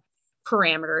have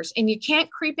parameters, and you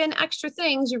can't creep in extra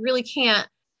things. You really can't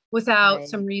without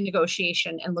some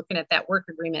renegotiation and looking at that work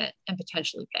agreement and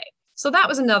potentially pay. So that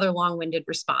was another long-winded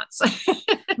response.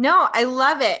 No, I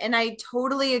love it. And I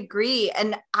totally agree.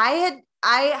 And I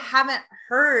haven't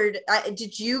heard,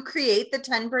 did you create the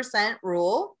 10%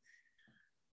 rule?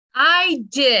 I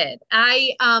did.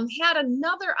 I had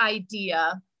another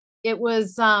idea. It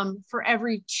was for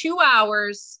every 2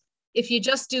 hours, if you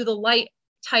just do the light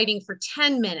tidying for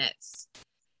 10 minutes.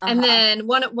 And then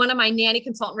one of my nanny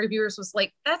consultant reviewers was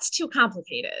like, that's too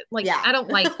complicated. Like, I don't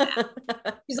like that.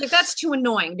 He's like, that's too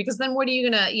annoying because then what are you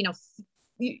going to,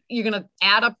 you're going to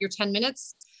add up your 10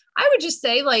 minutes. I would just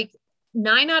say like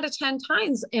 9 out of 10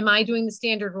 times, am I doing the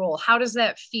standard rule? How does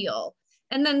that feel?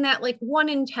 And then that like 1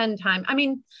 in 10 time. I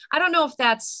mean, I don't know if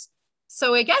that's,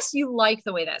 so I guess you like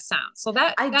the way that sounds. So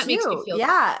that makes me feel good.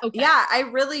 Okay. Yeah, I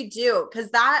really do. Cause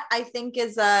that I think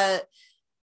is a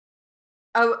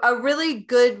really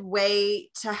good way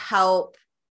to help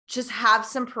just have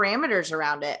some parameters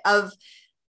around it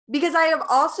because I have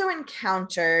also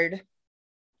encountered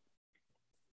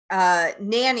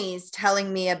nannies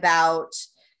telling me about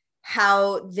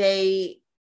how they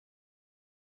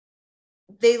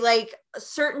like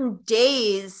certain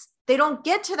days, they don't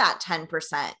get to that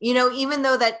 10%, even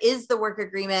though that is the work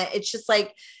agreement. It's just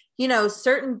like,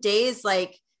 certain days,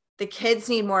 like the kids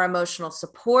need more emotional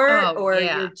support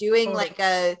you're doing like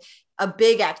a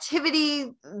big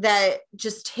activity that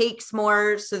just takes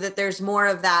more so that there's more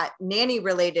of that nanny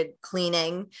related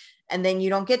cleaning. And then you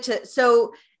don't get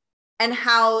to, and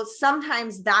how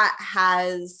sometimes that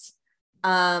has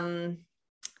made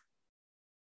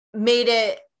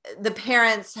it, the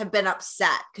parents have been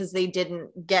upset because they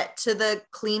didn't get to the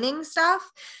cleaning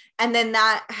stuff. And then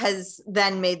that has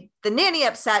then made the nanny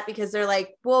upset because they're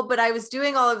like, well, but I was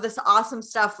doing all of this awesome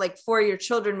stuff like for your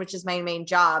children, which is my main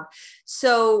job.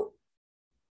 So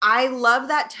I love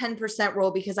that 10%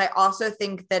 rule because I also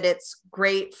think that it's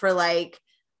great for like,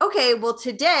 okay, well,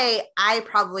 today I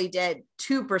probably did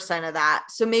 2% of that.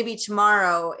 So maybe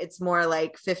tomorrow it's more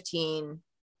like 15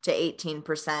 to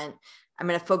 18%. I'm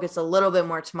going to focus a little bit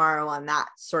more tomorrow on that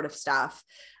sort of stuff.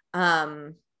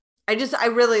 I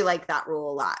really like that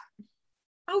rule a lot.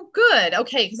 Oh, good.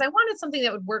 Okay. Because I wanted something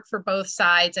that would work for both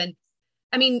sides. And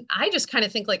I mean, I just kind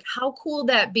of think like, how cool would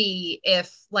that be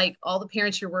if like all the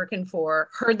parents you're working for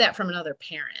heard that from another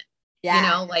parent?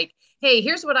 Yeah. Like, hey,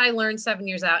 here's what I learned 7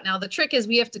 years out. Now, the trick is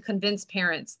we have to convince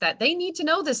parents that they need to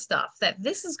know this stuff, that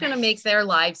this is going to make their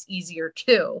lives easier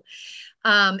too.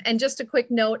 And just a quick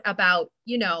note about,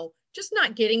 just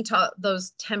not getting to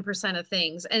those 10% of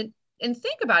things. And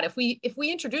think about it, if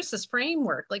we introduce this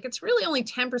framework, like it's really only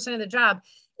 10% of the job.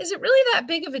 Is it really that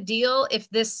big of a deal if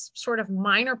this sort of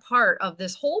minor part of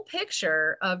this whole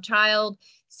picture of child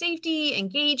safety,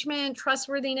 engagement,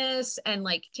 trustworthiness, and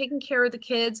like taking care of the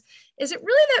kids, is it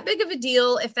really that big of a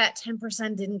deal if that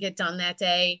 10% didn't get done that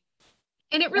day?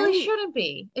 And it really shouldn't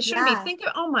be. It shouldn't be.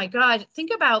 Oh my God,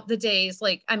 think about the days.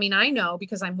 Like, I mean, I know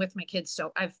because I'm with my kids.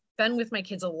 So I've been with my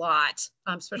kids a lot,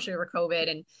 especially over COVID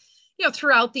and,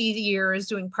 throughout the years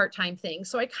doing part-time things.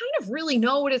 So I kind of really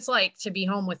know what it's like to be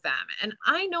home with them. And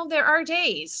I know there are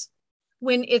days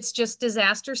when it's just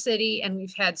disaster city and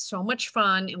we've had so much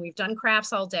fun and we've done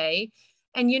crafts all day.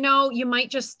 And, you might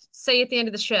just say at the end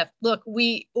of the shift, look,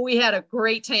 we had a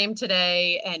great time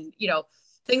today. And,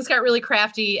 things got really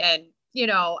crafty and,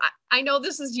 I know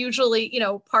this is usually,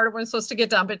 part of what I'm supposed to get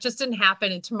done, but it just didn't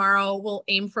happen. And tomorrow we'll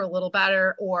aim for a little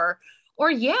better or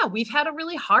yeah, we've had a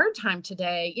really hard time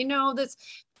today. This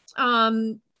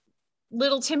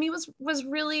little Timmy was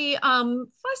really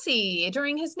fussy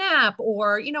during his nap,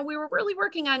 or, we were really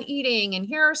working on eating and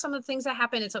here are some of the things that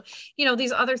happened. And so,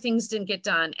 these other things didn't get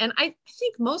done. And I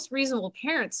think most reasonable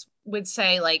parents would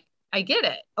say like, I get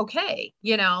it. Okay.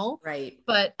 Right.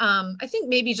 But I think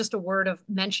maybe just a word of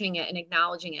mentioning it and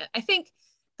acknowledging it. I think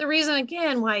the reason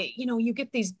again, why, you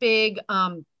get these big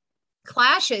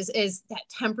clashes is that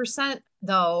 10%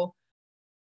 though,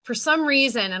 for some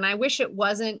reason, and I wish it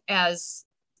wasn't as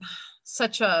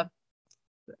such a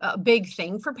big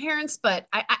thing for parents, but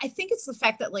I think it's the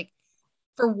fact that like,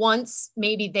 for once,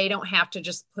 maybe they don't have to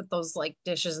just put those like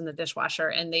dishes in the dishwasher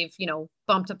and they've,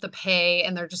 bumped up the pay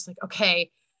and they're just like, okay,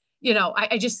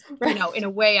 I just, in a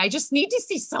way, I just need to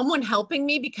see someone helping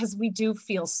me because we do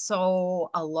feel so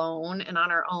alone and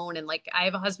on our own. And like, I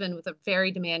have a husband with a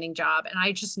very demanding job and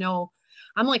I just know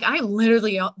I'm like, I'm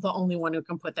literally the only one who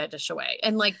can put that dish away.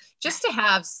 And like, just to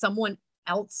have someone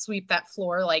else sweep that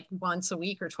floor like once a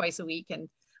week or twice a week. And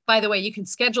by the way, you can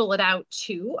schedule it out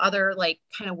to other like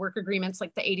kind of work agreements,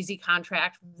 like the A to Z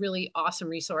contract, really awesome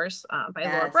resource by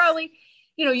Laura Browley.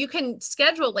 You can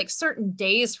schedule like certain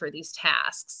days for these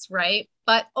tasks, right?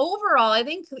 But overall, I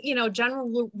think,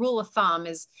 general rule of thumb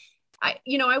is, I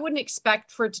wouldn't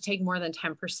expect for it to take more than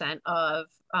 10% of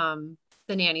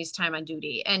the nanny's time on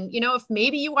duty. And, if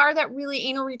maybe you are that really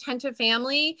anal retentive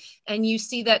family and you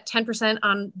see that 10%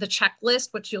 on the checklist,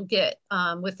 which you'll get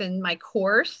within my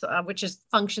course, which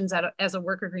functions as a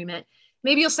work agreement,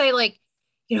 maybe you'll say like,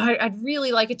 I'd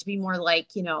really like it to be more like,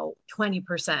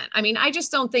 20%. I mean, I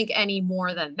just don't think any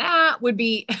more than that would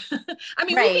be, I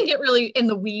mean, Right. We can get really in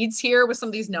the weeds here with some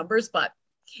of these numbers, but,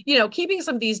 keeping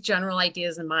some of these general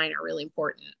ideas in mind are really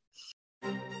important.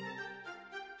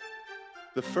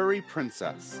 The Furry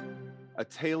Princess, a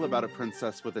tale about a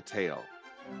princess with a tail.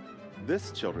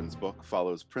 This children's book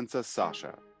follows Princess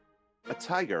Sasha, a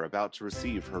tiger about to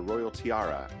receive her royal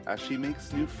tiara as she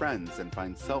makes new friends and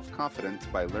finds self-confidence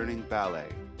by learning ballet.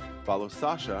 Follow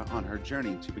Sasha on her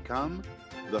journey to become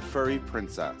the Furry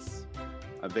Princess.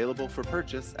 Available for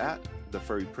purchase at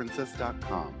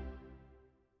thefurryprincess.com.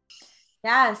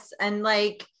 Yes. And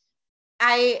like,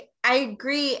 I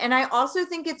agree. And I also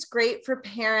think it's great for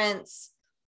parents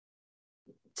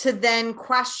to then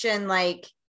question, like,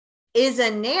 is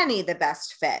a nanny the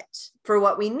best fit for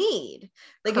what we need?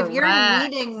 Like, Correct. If you're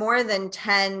needing more than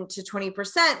 10 to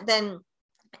 20%, then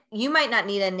you might not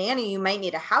need a nanny. You might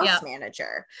need a house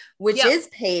manager, which is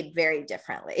paid very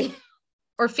differently.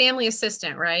 Or family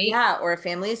assistant, right? Yeah. Or a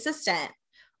family assistant,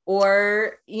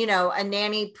 or, a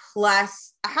nanny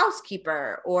plus a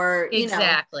housekeeper, or,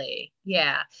 Exactly.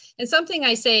 Yeah. And something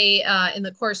I say in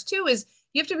the course too is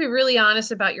you have to be really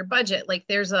honest about your budget. Like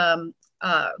there's a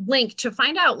link to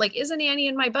find out, like, is a nanny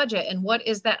in my budget and what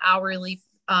is that hourly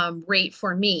rate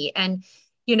for me? And,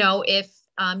 if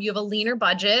you have a leaner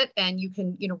budget and you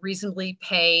can, reasonably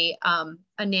pay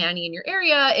a nanny in your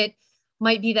area, it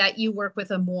might be that you work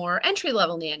with a more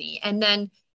entry-level nanny. And then,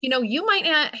 you might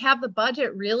not have the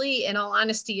budget really, in all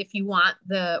honesty, if you want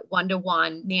the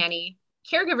one-to-one nanny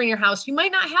caregiver in your house, you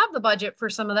might not have the budget for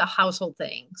some of the household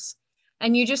things.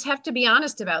 And you just have to be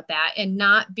honest about that and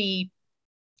not be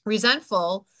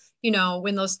resentful,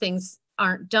 when those things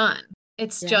aren't done.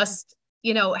 It's just,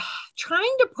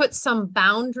 trying to put some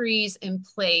boundaries in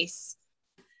place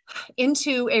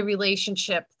into a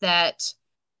relationship that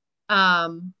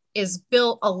is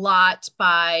built a lot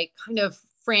by kind of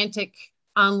frantic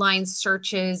online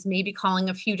searches, maybe calling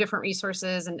a few different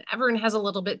resources, and everyone has a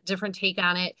little bit different take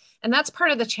on it. And that's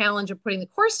part of the challenge of putting the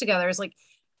course together, is like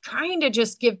trying to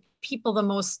just give people the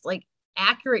most like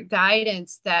accurate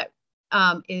guidance that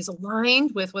is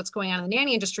aligned with what's going on in the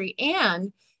nanny industry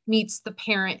and meets the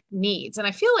parent needs. And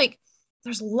I feel like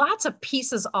there's lots of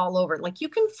pieces all over. Like you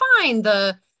can find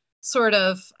the sort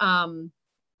of,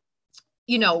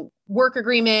 work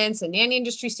agreements and nanny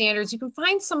industry standards. You can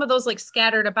find some of those like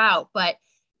scattered about, but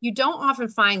you don't often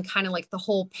find kind of like the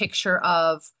whole picture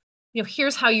of,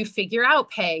 here's how you figure out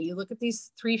pay. You look at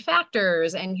these 3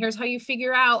 factors and here's how you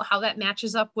figure out how that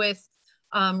matches up with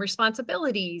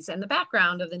responsibilities and the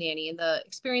background of the nanny and the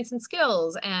experience and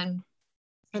skills. And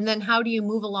then how do you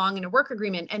move along in a work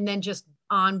agreement and then just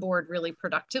onboard really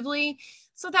productively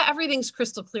so that everything's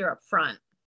crystal clear up front.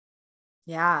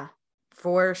 Yeah,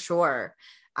 for sure.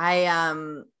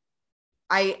 I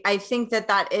think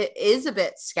that it is a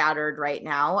bit scattered right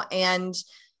now,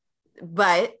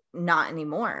 but not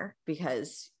anymore,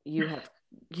 because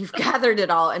you've gathered it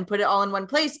all and put it all in one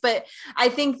place. But I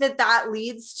think that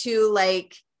leads to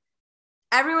like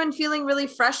everyone feeling really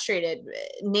frustrated,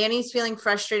 nannies feeling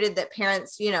frustrated that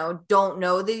parents, don't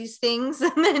know these things.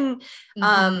 And then,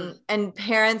 and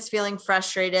parents feeling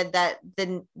frustrated that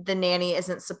the nanny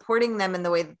isn't supporting them in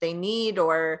the way that they need,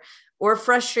 or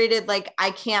frustrated, like I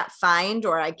can't find,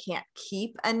 or I can't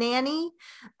keep a nanny.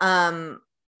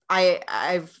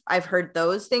 I've heard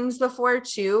those things before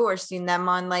too, or seen them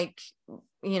on like,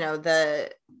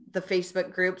 the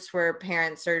Facebook groups where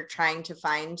parents are trying to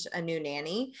find a new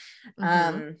nanny,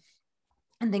 and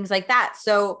things like that.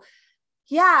 So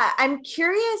yeah, I'm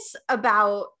curious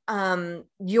about so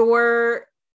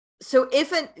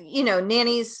if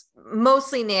nannies,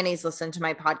 mostly nannies listen to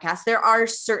my podcast. There are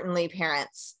certainly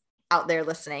parents out there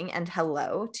listening, and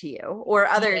hello to you, or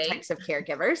other types of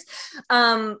caregivers.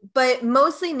 But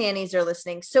mostly nannies are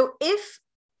listening. So if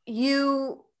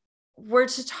you were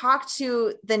to talk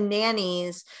to the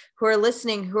nannies who are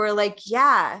listening, who are like,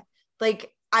 yeah,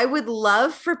 like I would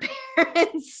love for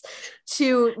parents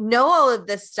to know all of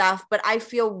this stuff, but I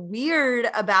feel weird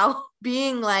about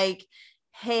being like,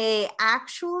 hey,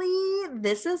 actually,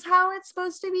 this is how it's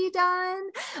supposed to be done.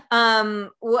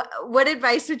 What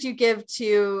advice would you give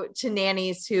to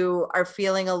nannies who are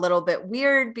feeling a little bit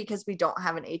weird because we don't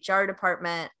have an HR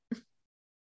department?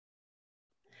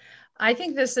 I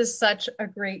think this is such a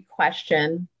great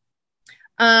question.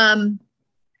 I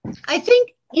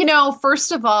think,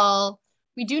 first of all,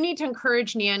 we do need to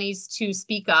encourage nannies to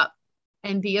speak up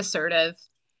and be assertive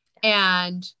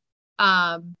and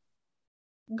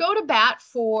go to bat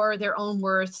for their own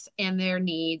worth and their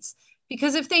needs,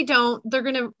 because if they don't, they're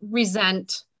going to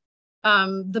resent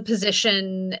the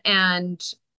position, and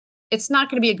it's not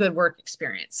going to be a good work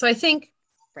experience. So I think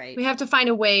we have to find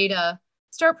a way to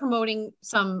start promoting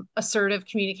some assertive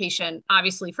communication,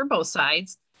 obviously for both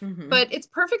sides. But it's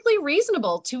perfectly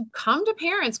reasonable to come to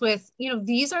parents with,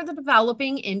 these are the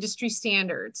developing industry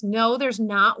standards. No, there's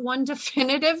not one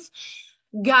definitive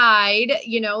guide.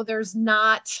 There's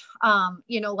not,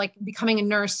 like becoming a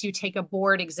nurse, you take a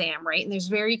board exam, right? And there's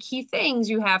very key things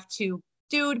you have to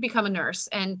do to become a nurse.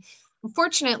 And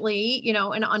unfortunately, in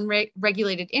an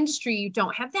unregulated industry, you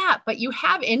don't have that, but you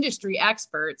have industry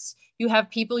experts. You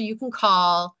have people you can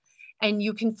call, and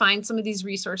you can find some of these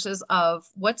resources of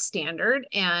what's standard.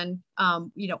 And,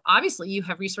 obviously you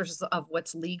have resources of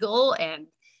what's legal and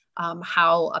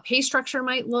how a pay structure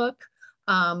might look.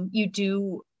 You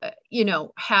do,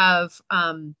 have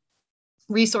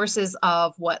resources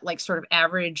of what like sort of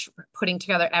putting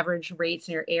together average rates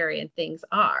in your area and things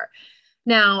are.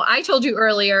 Now, I told you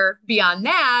earlier, beyond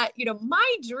that,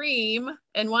 my dream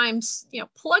and why I'm,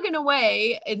 plugging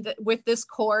away with this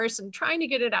course and trying to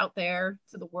get it out there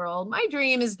to the world. My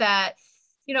dream is that,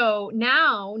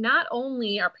 now not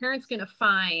only are parents going to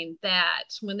find that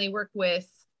when they work with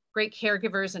great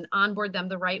caregivers and onboard them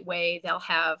the right way, they'll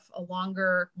have a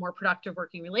longer, more productive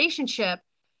working relationship,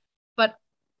 but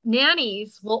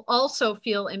nannies will also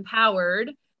feel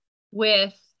empowered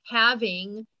with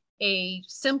having a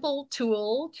simple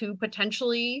tool to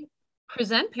potentially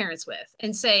present parents with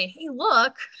and say, hey,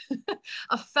 look,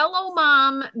 a fellow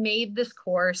mom made this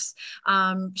course.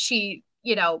 She,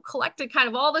 collected kind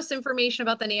of all this information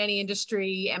about the nanny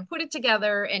industry and put it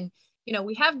together. And,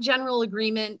 we have general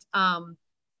agreement,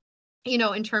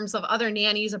 in terms of other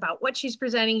nannies about what she's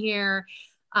presenting here.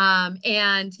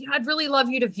 And I'd really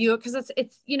love you to view it because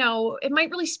it's, it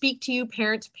might really speak to you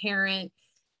parent to parent.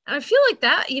 And I feel like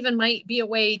that even might be a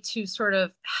way to sort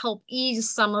of help ease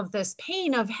some of this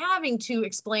pain of having to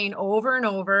explain over and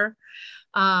over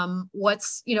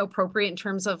what's, appropriate in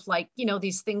terms of like,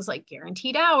 these things like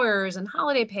guaranteed hours and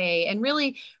holiday pay, and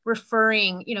really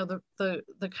referring,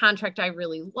 the contract I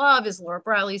really love is Laura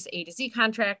Briley's A to Z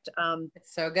contract.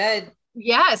 It's so good.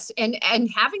 Yes. And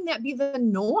having that be the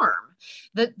norm,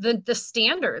 the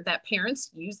standard that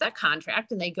parents use that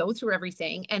contract and they go through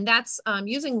everything. And that's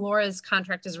using Laura's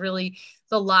contract is really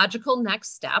the logical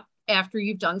next step after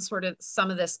you've done sort of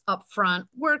some of this upfront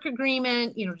work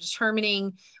agreement,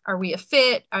 determining, are we a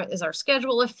fit? Is our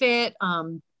schedule a fit?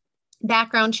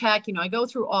 Background check, I go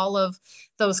through all of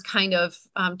those kind of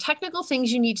technical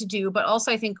things you need to do. But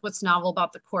also I think what's novel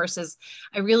about the course is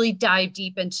I really dive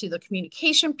deep into the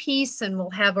communication piece, and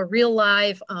we'll have a real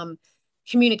live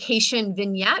communication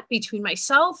vignette between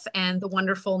myself and the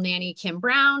wonderful Nanny Kim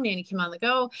Brown, Nanny Kim on the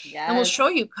Go. Yes. And we'll show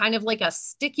you kind of like a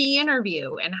sticky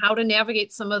interview and how to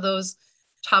navigate some of those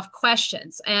tough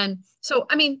questions. And so,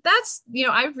 I mean, that's,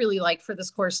 I really like for this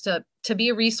course to be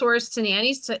a resource to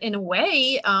nannies to, in a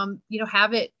way,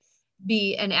 have it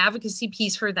be an advocacy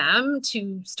piece for them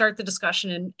to start the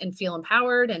discussion and feel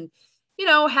empowered, and,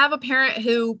 have a parent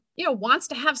who, wants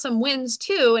to have some wins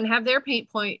too and have their pain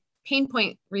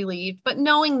point relieved, but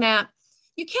knowing that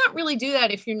you can't really do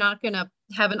that if you're not going to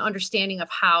have an understanding of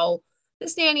how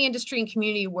this nanny industry and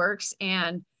community works,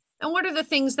 and what are the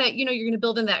things that, you're going to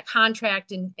build in that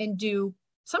contract and do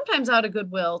sometimes out of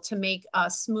goodwill to make a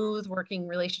smooth working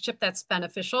relationship that's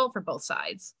beneficial for both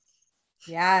sides.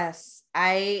 Yes,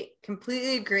 I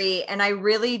completely agree. And I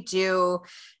really do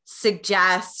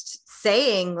suggest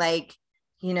saying like,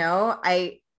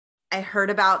 I heard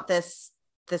about this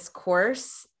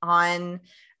course on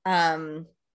a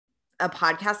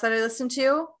podcast that I listened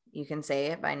to. You can say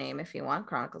it by name if you want,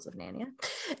 Chronicles of Nania.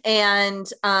 And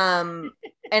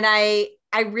and I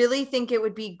really think it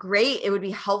would be great. It would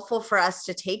be helpful for us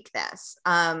to take this.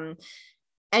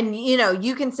 And,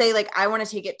 you can say like, I want to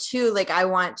take it too. Like, I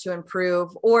want to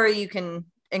improve, or you can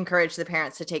encourage the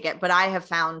parents to take it. But I have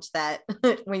found that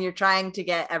when you're trying to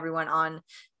get everyone on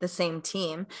the same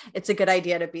team, it's a good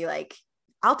idea to be like,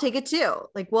 I'll take it too.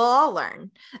 Like, we'll all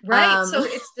learn. Right. So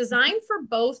it's designed for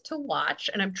both to watch.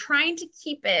 And I'm trying to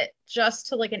keep it just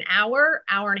to like an hour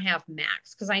and a half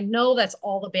max, because I know that's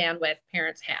all the bandwidth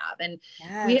parents have. And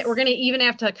we're going to even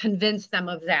have to convince them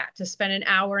of that, to spend an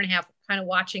hour and a half kind of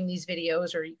watching these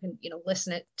videos, or you can,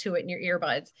 listen to it in your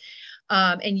earbuds,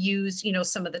 and use,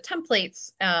 some of the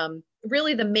templates.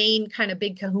 Really the main kind of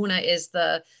big kahuna is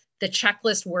the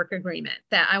checklist work agreement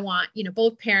that I want,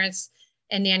 both parents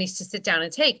and nannies to sit down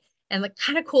and take. And the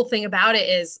kind of cool thing about it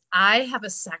is I have a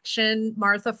section,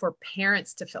 Martha, for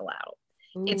parents to fill out.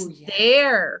 Ooh, it's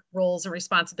their roles and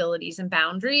responsibilities and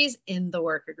boundaries in the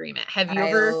work agreement. Have you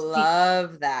ever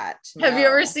love that? No. Have you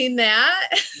ever seen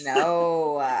that?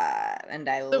 No. And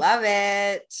I love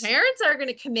it. Parents are going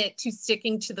to commit to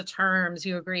sticking to the terms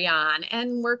you agree on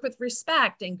and work with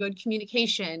respect and good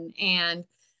communication, and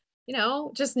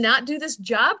just not do this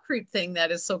job creep thing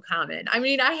that is so common. I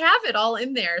mean, I have it all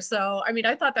in there. So, I mean,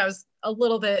 I thought that was a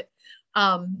little bit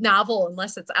novel,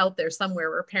 unless it's out there somewhere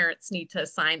where parents need to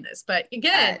sign this. But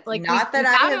again, like not that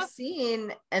I have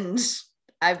seen, and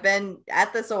I've been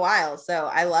at this a while. So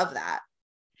I love that.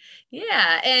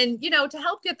 Yeah. And, to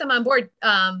help get them on board,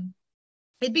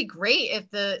 it'd be great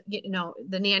if the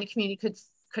nanny community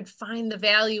could find the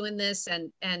value in this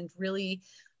and really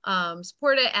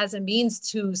support it as a means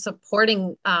to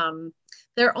supporting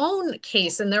their own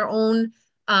case and their own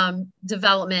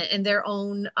development and their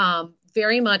own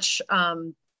very much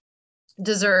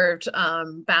deserved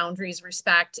boundaries,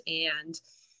 respect, and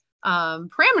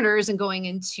parameters, and going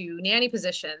into nanny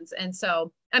positions. And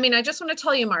so, I mean, I just want to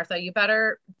tell you, Martha, you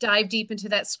better dive deep into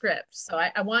that script. So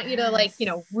I want you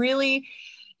to really,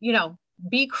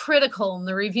 be critical in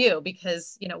the review,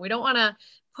 because, we don't want to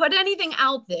put anything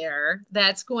out there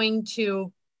that's going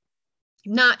to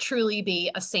not truly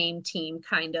be a same team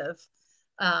kind of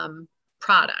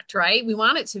product, right? We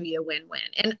want it to be a win-win.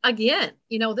 And again,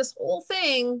 this whole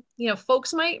thing,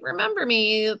 folks might remember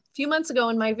me a few months ago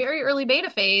in my very early beta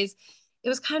phase, it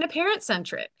was kind of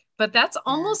parent-centric, but that's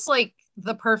almost like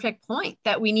the perfect point,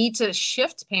 that we need to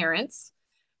shift parents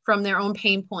from their own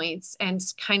pain points and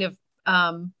kind of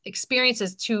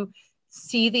experiences to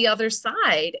see the other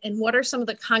side, and what are some of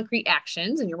the concrete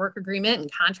actions in your work agreement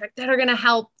and contract that are going to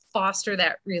help foster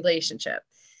that relationship.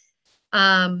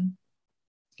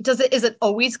 Is it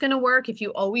always going to work if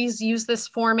you always use this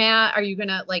format? Are you going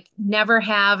to never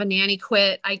have a nanny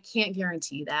quit? I can't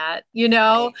guarantee that,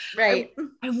 Right.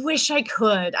 I wish I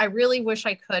could. I really wish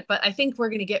I could, but I think we're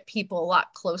going to get people a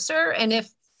lot closer. And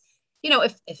if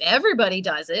everybody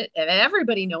does it, if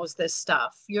everybody knows this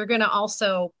stuff, you're going to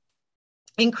also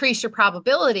increase your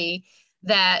probability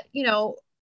that,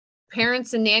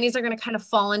 parents and nannies are going to kind of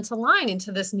fall into line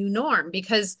into this new norm,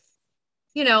 because,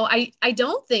 I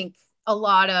don't think a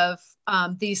lot of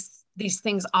these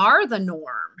things are the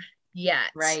norm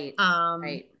yet. Right.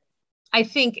 Right. I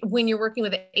think when you're working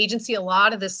with an agency, a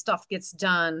lot of this stuff gets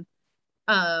done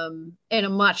in a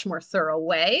much more thorough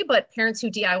way, but parents who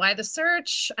DIY the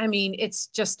search, I mean, it's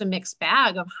just a mixed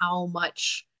bag of how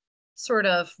much sort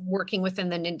of working within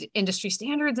the industry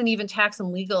standards and even tax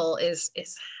and legal is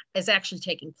actually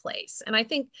taking place. And I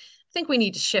think we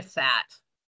need to shift that.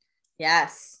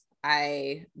 Yes,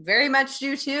 I very much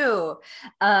do too.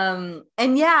 And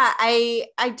yeah,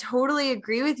 I totally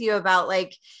agree with you about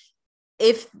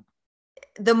if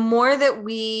the more that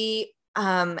we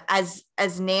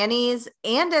as nannies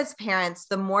and as parents,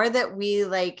 the more that we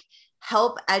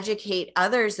help educate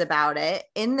others about it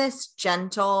in this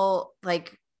gentle,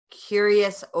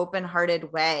 curious,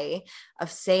 open-hearted way of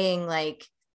saying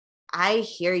I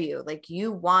hear you,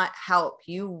 you want help,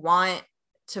 you want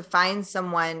to find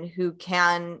someone who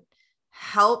can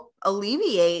help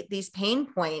alleviate these pain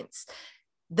points.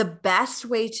 The best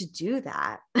way to do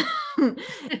that in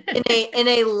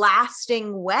a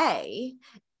lasting way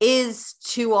is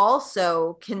to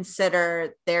also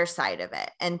consider their side of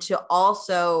it, and to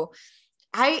also,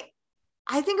 I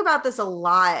think about this a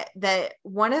lot, that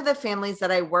one of the families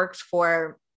that I worked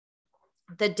for,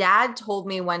 the dad told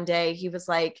me one day, he was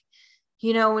like,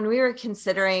 when we were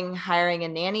considering hiring a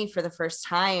nanny for the first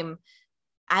time,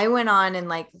 I went on and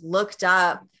like looked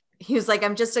up. He was like,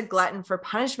 I'm just a glutton for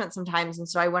punishment sometimes. And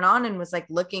so I went on and was like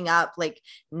looking up like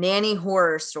nanny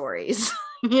horror stories,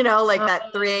 like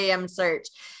that 3 a.m. search.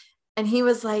 And he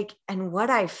was like, and what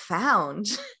I found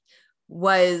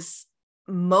was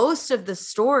most of the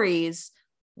stories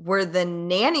were the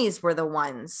nannies were the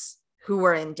ones who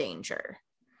were in danger.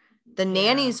 The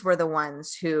nannies were the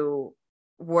ones who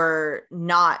were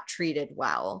not treated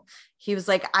well. He was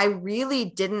like, I really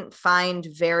didn't find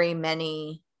very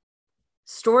many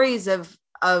stories of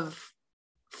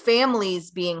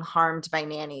families being harmed by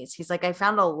nannies. He's like, I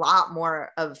found a lot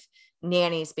more of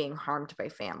nannies being harmed by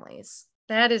families.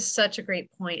 That is such a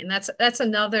great point. And that's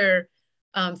another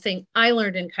thing I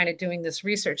learned in kind of doing this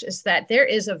research, is that there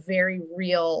is a very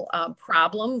real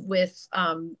problem with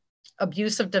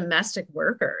abuse of domestic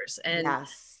workers. And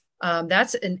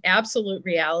that's an absolute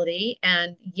reality.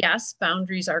 And yes,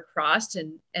 boundaries are crossed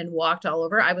and walked all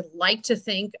over. I would like to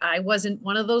think I wasn't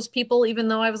one of those people, even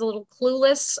though I was a little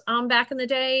clueless back in the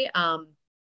day.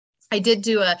 I did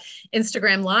do a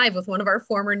Instagram live with one of our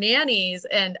former nannies,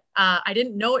 and I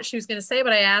didn't know what she was going to say,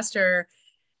 but I asked her,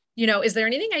 is there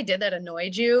anything I did that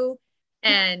annoyed you?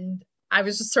 And I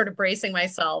was just sort of bracing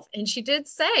myself. And she did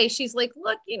say, she's like,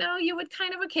 look, you would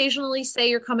kind of occasionally say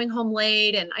you're coming home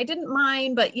late, and I didn't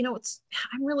mind, but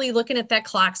I'm really looking at that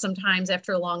clock sometimes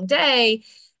after a long day,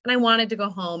 and I wanted to go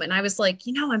home. And I was like,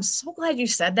 I'm so glad you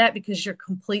said that, because you're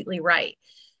completely right.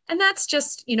 And that's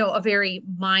just, a very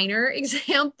minor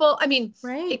example. I mean,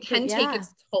 it can take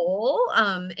its toll.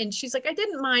 And she's like, I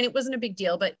didn't mind. It wasn't a big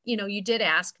deal, but you did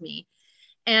ask me.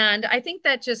 And I think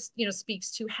that just,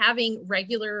 speaks to having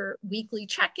regular weekly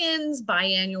check-ins,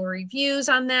 biannual reviews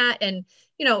on that. And,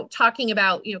 talking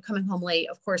about, coming home late,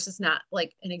 of course, is not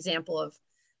like an example of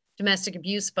domestic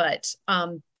abuse, but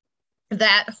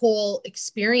that whole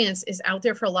experience is out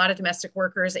there for a lot of domestic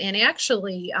workers. And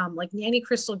actually, like Nanny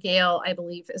Crystal Gale, I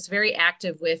believe, is very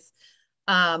active with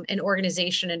an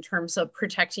organization in terms of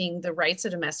protecting the rights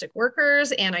of domestic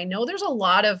workers. And I know there's a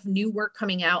lot of new work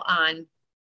coming out on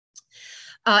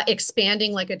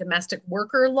expanding like a domestic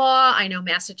worker law. I know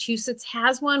Massachusetts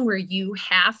has one where you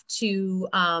have to,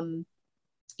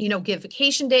 give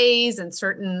vacation days and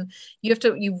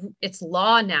it's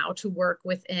law now to work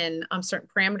within certain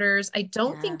parameters. I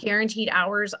don't think guaranteed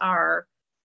hours are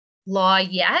law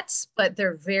yet, but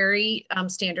they're very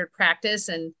standard practice.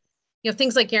 And,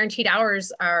 things like guaranteed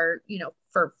hours are,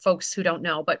 for folks who don't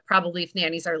know, but probably if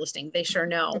nannies are listening, they sure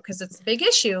know, because it's a big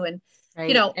issue. And,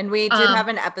 right. And we did have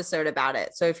an episode about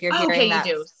it. So if you're hearing that,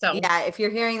 if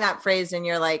you're hearing that phrase and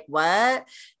you're like, what?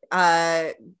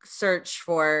 Search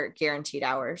for guaranteed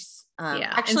hours.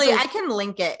 Actually, I can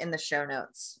link it in the show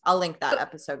notes. I'll link that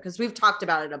episode because we've talked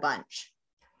about it a bunch.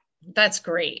 That's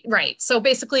great. Right. So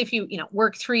basically, if you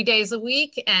work 3 days a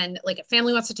week and like a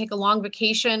family wants to take a long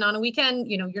vacation on a weekend,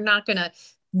 you're not going to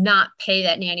not pay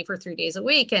that nanny for 3 days a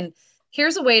week. And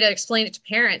here's a way to explain it to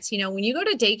parents. When you go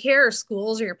to daycare or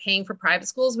schools, or you're paying for private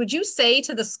schools, would you say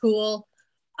to the school,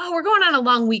 oh, we're going on a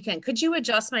long weekend, could you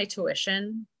adjust my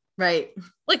tuition? Right.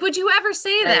 Like, would you ever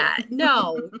say that?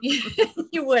 No,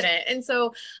 you wouldn't. And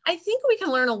so I think we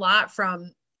can learn a lot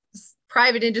from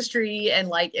private industry and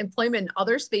like employment in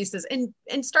other spaces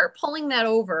and start pulling that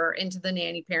over into the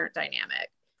nanny parent dynamic.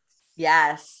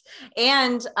 Yes.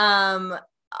 And on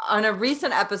a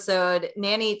recent episode,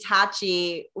 Nanny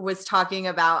Tachi was talking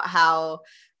about how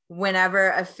whenever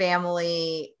a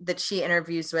family that she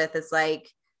interviews with is like,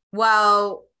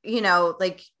 well,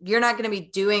 like you're not going to be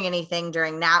doing anything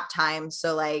during nap time.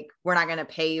 So like, we're not going to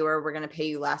pay you, or we're going to pay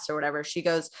you less or whatever. She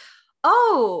goes,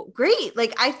 oh, great.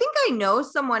 Like, I think I know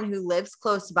someone who lives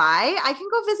close by. I can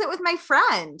go visit with my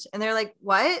friend. And they're like,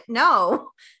 what? No.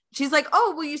 She's like,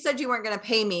 oh, well, you said you weren't going to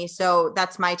pay me. So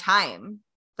that's my time.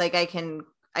 Like I can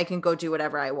go do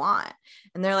whatever I want.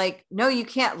 And they're like, no, you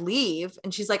can't leave.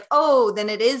 And she's like, oh, then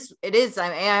it is.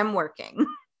 I am working.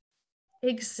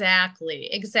 Exactly.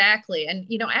 And,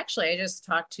 actually I just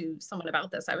talked to someone about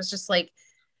this. I was just like,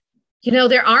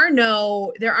 there are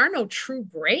no true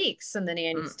breaks in the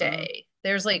nanny's day.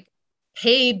 There's like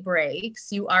paid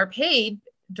breaks. You are paid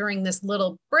during this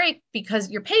little break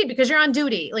because you're paid because you're on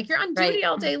duty. Like you're on duty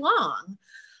all day long.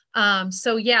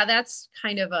 So yeah, that's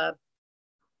kind of a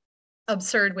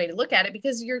absurd way to look at it,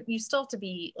 because you still have to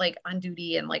be like on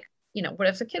duty, and like, what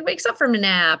if the kid wakes up from a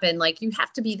nap, and like, you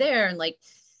have to be there, and like,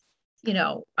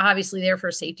 obviously there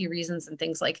for safety reasons and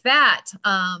things like that.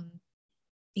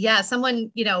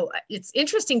 Someone, it's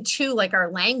interesting too, like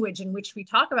our language in which we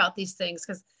talk about these things.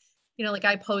 Cause, like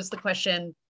I posed the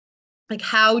question, like,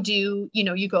 how do,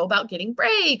 you go about getting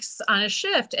breaks on a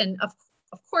shift? And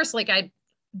of course, like I'd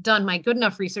done my good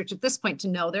enough research at this point to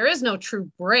know there is no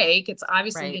true break. It's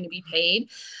obviously Right. going to be paid.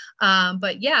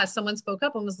 But yeah, someone spoke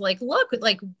up and was like, look,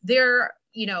 like they're,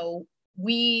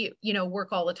 we, work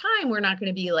all the time. We're not going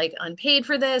to be like unpaid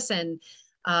for this. And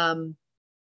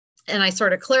I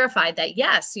sort of clarified that,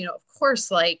 yes, of course,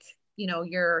 like,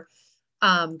 you're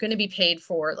going to be paid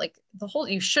for like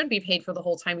you should be paid for the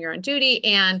whole time you're on duty.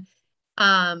 And,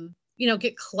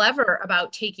 get clever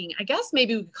about taking, I guess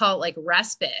maybe we could call it like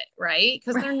respite, right?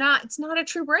 Because it's not a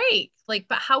true break. Like,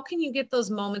 but how can you get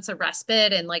those moments of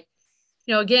respite? And like,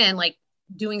 again, like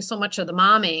doing so much of the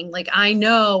momming, like I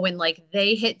know when like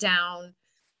they hit down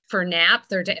for nap,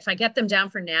 if I get them down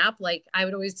for nap, like I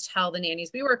would always tell the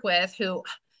nannies we work with who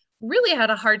really had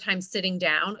a hard time sitting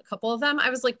down, a couple of them, I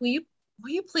was like, will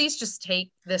you please just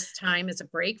take this time as a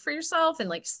break for yourself? And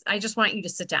like, I just want you to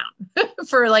sit down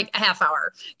for like a half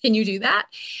hour. Can you do that?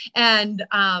 And,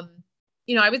 I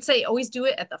would say always do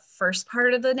it at the first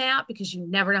part of the nap because you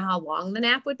never know how long the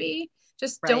nap would be.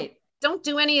 Just Right. don't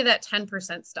do any of that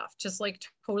 10% stuff. Just like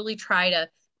totally try to,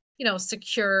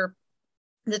 secure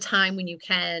the time when you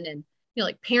can. And,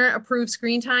 like parent approved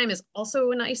screen time is also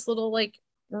a nice little like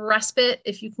respite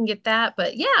if you can get that.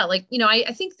 But yeah, like,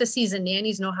 I think the seasoned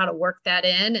nannies know how to work that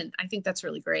in. And I think that's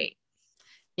really great.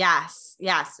 Yes.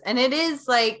 Yes. And it is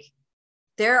like,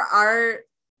 there are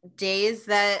days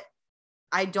that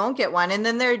I don't get one. And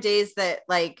then there are days that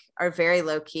like are very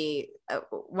low key.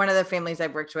 One of the families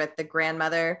I've worked with, the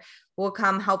grandmother will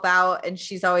come help out. And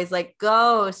she's always like,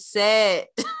 go sit.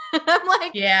 I'm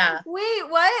like, yeah, wait,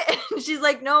 what? And she's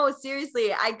like, no,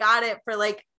 seriously, I got it for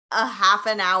like a half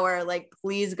an hour. Like,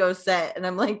 please go sit. And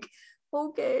I'm like,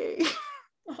 okay.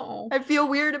 oh. I feel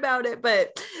weird about it,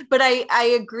 but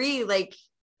I agree. Like,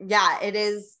 yeah,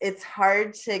 it's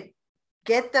hard to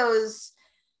get those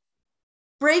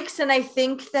breaks. And I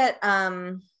think that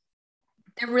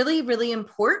they're really, really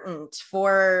important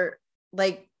for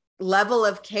like level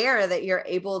of care that you're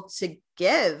able to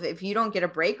give. If you don't get a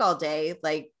break all day,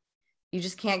 like you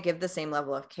just can't give the same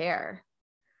level of care.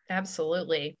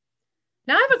 Absolutely.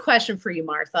 Now I have a question for you,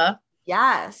 Martha.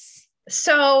 Yes.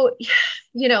 So,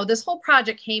 this whole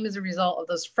project came as a result of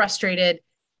those frustrated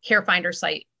CareFinder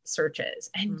site searches.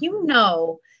 And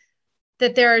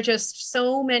that there are just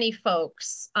so many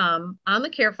folks on the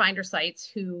CareFinder sites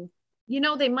who,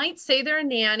 they might say they're a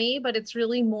nanny, but it's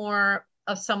really more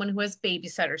of someone who has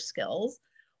babysitter skills.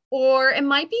 Or it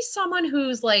might be someone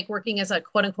who's like working as a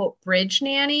quote unquote bridge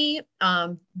nanny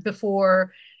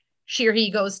before she or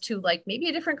he goes to like maybe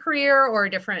a different career or a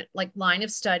different like line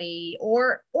of study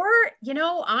or,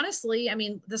 honestly, I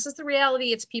mean, this is the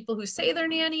reality. It's people who say they're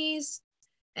nannies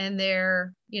and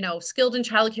they're, skilled in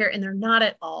childcare and they're not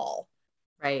at all.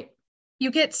 Right.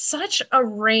 You get such a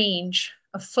range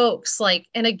of folks like,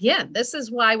 and again, this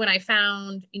is why when I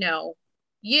found,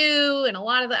 you and a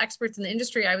lot of the experts in the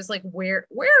industry, I was like, where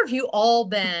have you all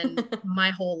been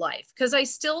my whole life? Because I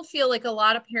still feel like a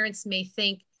lot of parents may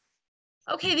think,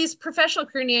 okay, these professional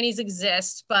career nannies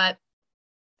exist, but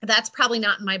that's probably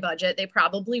not in my budget. They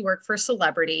probably work for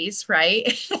celebrities,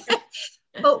 right?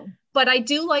 But I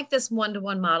do like this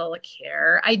one-to-one model of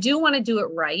care. I do want to do it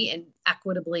right and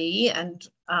equitably and,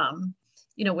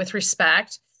 with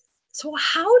respect. So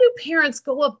how do parents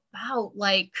go about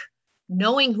like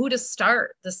knowing who to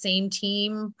start the same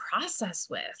team process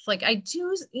with? Like I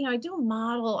do a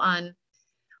model on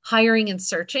hiring and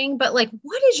searching, but like,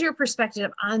 what is your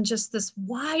perspective on just this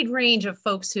wide range of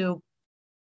folks who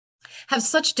have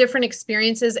such different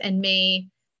experiences and may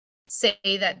say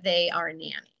that they are a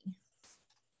nanny?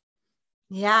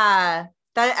 Yeah,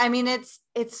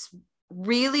 it's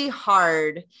really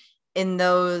hard in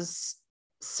those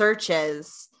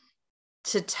searches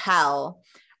to tell.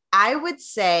 I would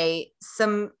say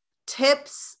some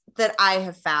tips that I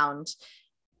have found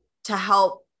to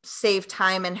help save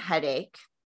time and headache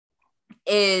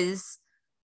is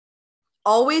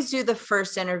always do the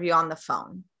first interview on the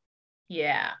phone.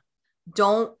 Yeah.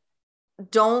 Don't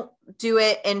do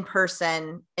it in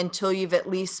person until you've at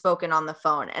least spoken on the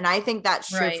phone. And I think that's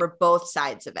true for both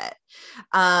sides of it.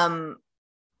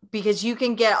 Because you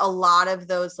can get a lot of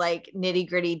those like nitty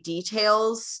gritty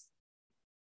details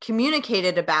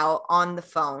communicated about on the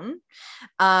phone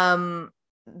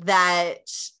that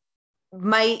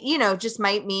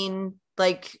might mean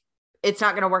like it's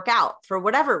not going to work out for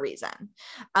whatever reason.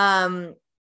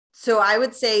 So I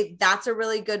would say that's a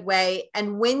really good way.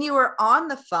 And when you are on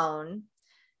the phone,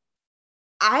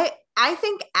 I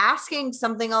think asking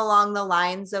something along the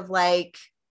lines of like,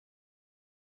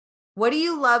 what do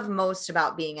you love most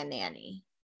about being a nanny?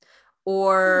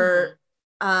 Or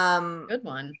good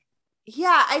one.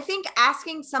 Yeah, I think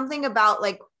asking something about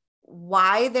like,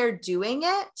 why they're doing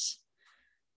it,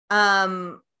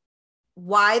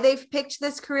 why they've picked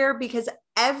this career, because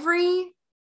every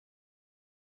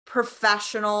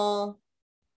professional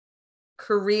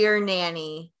career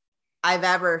nanny I've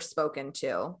ever spoken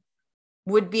to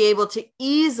would be able to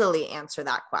easily answer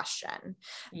that question.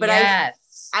 But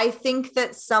yes. I think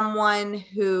that someone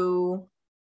who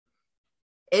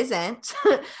isn't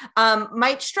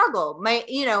might struggle, might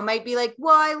be like,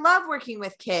 well, I love working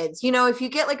with kids. If you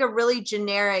get like a really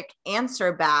generic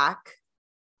answer back,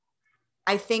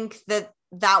 I think that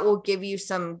will give you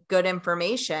some good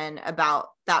information about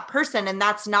that person. And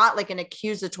that's not like an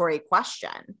accusatory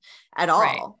question at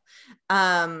all.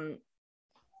 Right.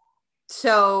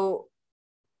 So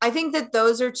I think that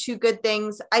those are two good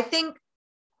things. I think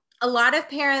a lot of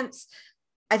parents,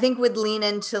 would lean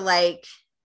into like,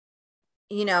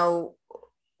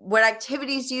 what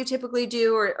activities do you typically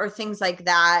do, or things like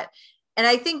that. And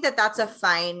I think that that's a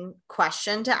fine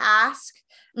question to ask.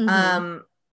 Mm-hmm.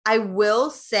 I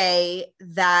will say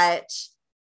that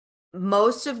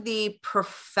most of the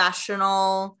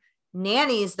professional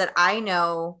nannies that I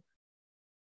know,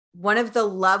 one of the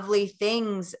lovely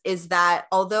things is that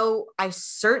although I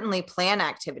certainly plan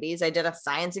activities, I did a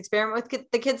science experiment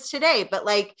with the kids today, but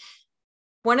like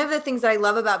one of the things that I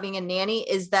love about being a nanny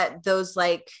is that those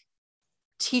like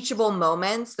teachable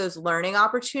moments, those learning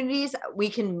opportunities, we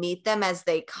can meet them as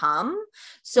they come.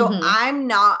 So mm-hmm. I'm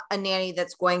not a nanny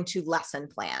that's going to lesson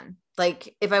plan.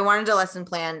 Like if I wanted to lesson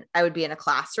plan, I would be in a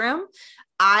classroom.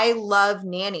 I love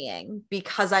nannying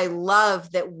because I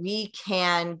love that we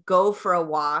can go for a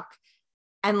walk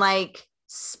and like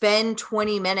spend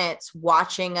 20 minutes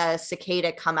watching a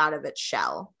cicada come out of its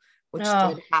shell, which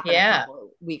did happen a couple of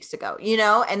weeks ago,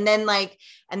 and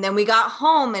then we got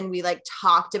home and we like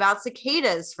talked about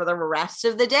cicadas for the rest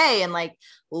of the day and like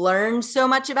learned so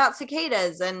much about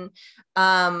cicadas and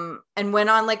went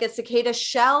on like a cicada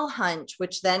shell hunt,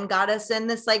 which then got us in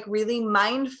this like really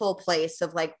mindful place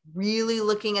of like really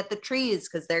looking at the trees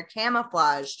because they're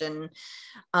camouflaged and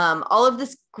all of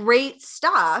this great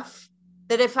stuff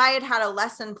that if I had had a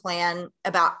lesson plan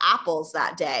about apples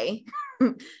that day,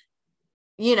 none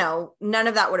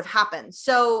of that would have happened.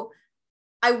 So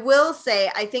I will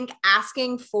say, I think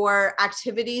asking for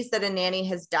activities that a nanny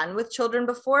has done with children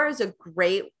before is a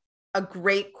great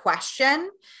question.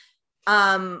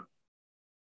 I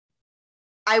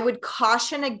would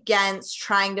caution against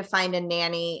trying to find a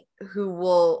nanny who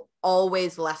will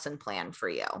always lesson plan for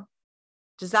you.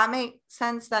 Does that make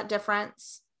sense, that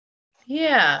difference?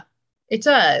 Yeah, it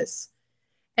does.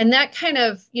 And that kind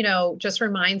of, just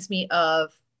reminds me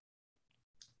of,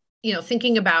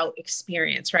 thinking about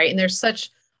experience, right? And there's such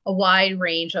a wide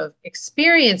range of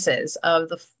experiences of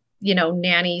the,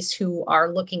 nannies who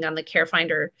are looking on the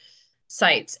CareFinder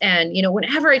sites. And,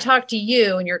 whenever I talk to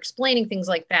you and you're explaining things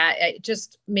like that, it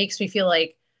just makes me feel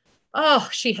like, oh,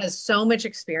 she has so much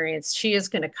experience. She is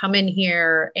going to come in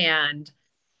here and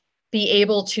be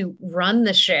able to run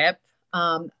the ship.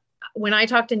 When I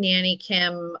talk to Nanny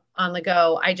Kim on the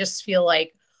go, I just feel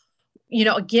like,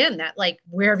 again, that like,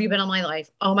 where have you been all my life?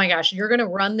 Oh my gosh, you're going to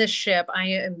run this ship. I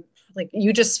am like,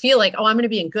 you just feel like, oh, I'm going to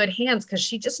be in good hands because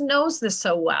she just knows this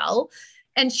so well.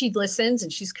 And she listens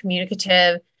and she's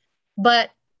communicative. But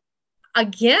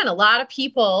again, a lot of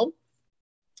people,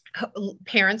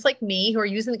 parents like me who are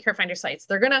using the CareFinder sites,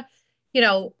 they're going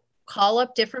to, call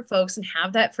up different folks and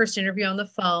have that first interview on the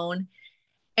phone.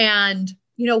 And,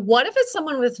 what if it's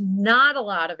someone with not a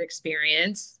lot of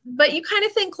experience, but you kind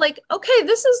of think like, okay,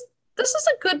 this is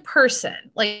a good person.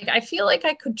 Like, I feel like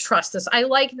I could trust this. I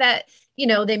like that,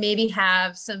 they maybe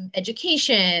have some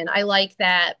education. I like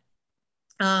that,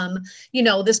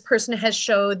 this person has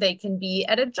showed they can be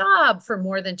at a job for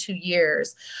more than 2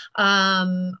 years.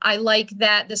 I like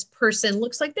that this person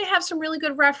looks like they have some really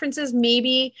good references.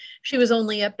 Maybe she was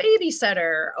only a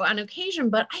babysitter on occasion,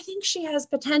 but I think she has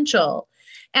potential.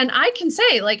 And I can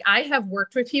say, like, I have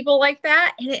worked with people like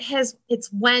that and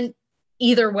it's went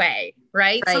either way,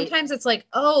 right? Sometimes it's like,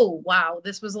 oh, wow,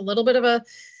 this was a little bit of a,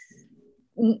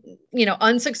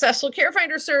 unsuccessful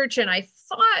CareFinder search. And I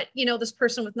thought, this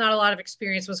person with not a lot of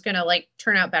experience was going to like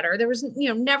turn out better. There was,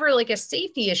 never like a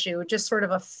safety issue, just sort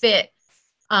of a fit.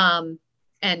 And,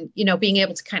 being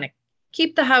able to kind of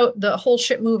keep the whole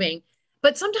ship moving,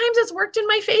 but sometimes it's worked in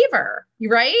my favor,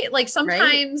 right? Like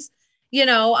sometimes,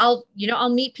 I'll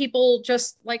meet people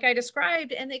just like I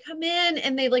described and they come in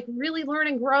and they like really learn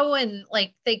and grow. And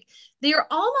like, they're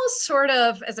almost sort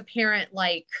of as a parent,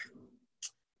 like,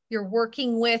 you're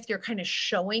working with, you're kind of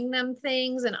showing them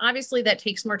things. And obviously that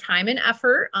takes more time and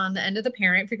effort on the end of the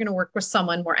parent if you're going to work with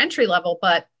someone more entry level.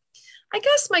 But I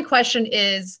guess my question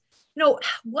is,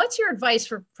 what's your advice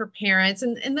for parents?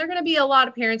 And there are going to be a lot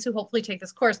of parents who hopefully take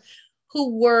this course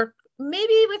who work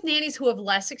maybe with nannies who have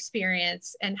less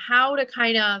experience, and how to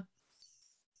kind of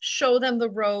show them the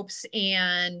ropes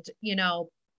and,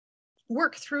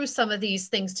 work through some of these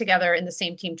things together in the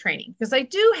same team training. Because I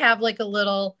do have like a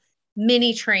little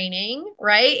mini training,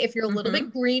 right? If you're a little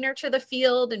bit greener to the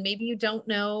field and maybe you don't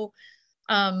know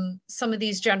some of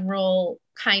these general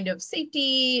kind of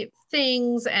safety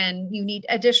things and you need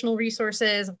additional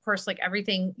resources, of course, like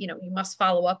everything, you must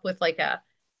follow up with like a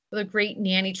great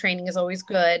nanny training is always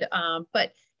good.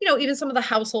 But even some of the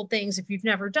household things, if you've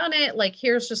never done it, like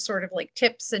here's just sort of like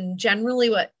tips and generally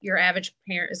what your average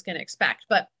parent is going to expect.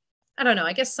 But I don't know,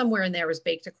 I guess somewhere in there was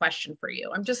baked a question for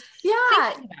you. I'm just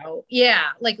thinking about,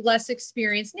 like less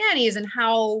experienced nannies and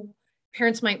how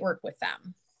parents might work with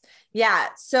them. Yeah.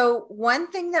 So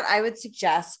one thing that I would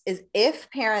suggest is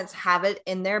if parents have it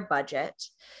in their budget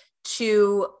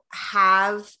to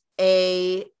have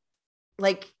a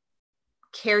like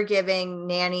caregiving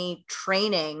nanny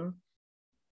training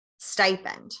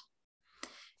stipend,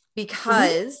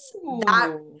 because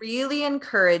that really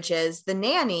encourages the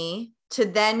nanny to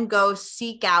then go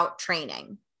seek out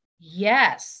training.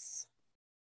 Yes.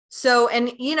 So, and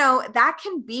that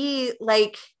can be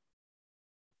like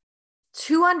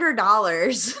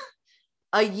 $200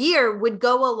 a year would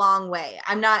go a long way.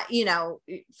 I'm not,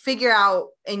 figure out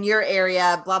in your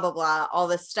area, blah, blah, blah, all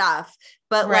this stuff,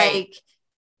 but like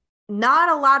not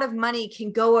a lot of money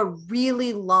can go a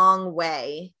really long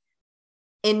way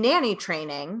in nanny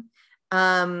training.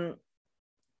 And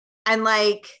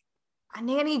like a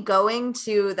nanny going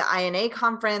to the INA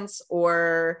conference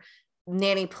or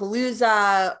Nanny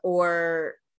Palooza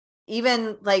or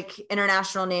even like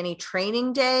International Nanny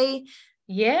Training Day.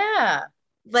 Yeah.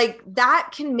 Like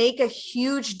that can make a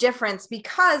huge difference,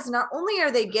 because not only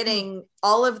are they getting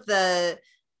all of the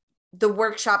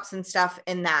workshops and stuff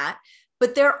in that,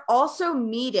 but they're also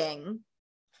meeting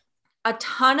a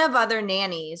ton of other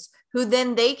nannies who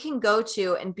then they can go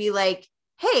to and be like,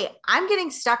 hey, I'm getting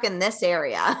stuck in this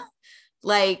area.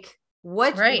 Like,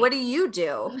 what do you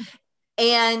do?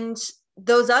 And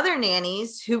those other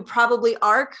nannies who probably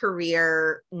are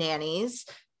career nannies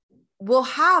will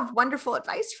have wonderful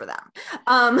advice for them.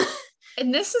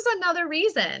 And this is another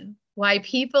reason why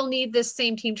people need this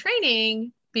same team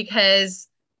training, because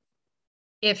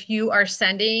if you are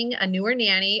sending a newer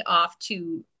nanny off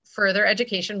to further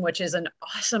education, which is an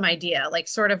awesome idea, like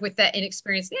sort of with that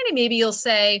inexperienced nanny, maybe you'll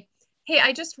say, hey,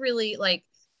 I just really like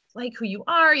who you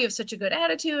are. You have such a good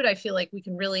attitude. I feel like we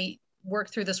can really work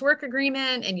through this work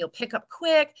agreement and you'll pick up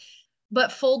quick.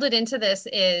 But folded into this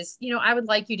is, I would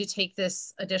like you to take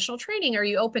this additional training. Are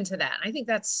you open to that? I think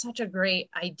that's such a great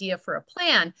idea for a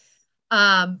plan.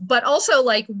 But also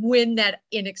like when that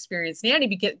inexperienced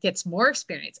nanny gets more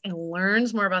experience and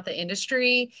learns more about the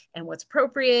industry and what's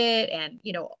appropriate and,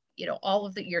 all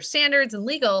of your standards and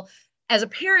legal, as a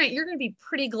parent, you're going to be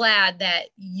pretty glad that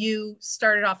you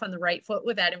started off on the right foot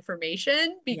with that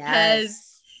information,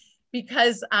 because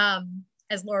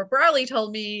as Laura Brawley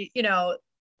told me,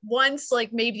 once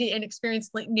like maybe the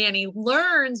inexperienced nanny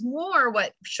learns more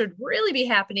what should really be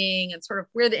happening and sort of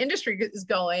where the industry is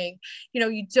going,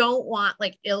 you don't want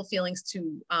like ill feelings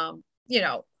to,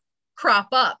 crop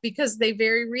up, because they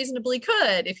very reasonably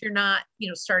could if you're not,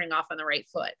 starting off on the right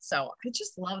foot. So I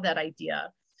just love that idea.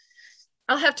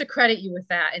 I'll have to credit you with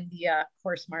that in the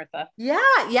course, Martha. Yeah.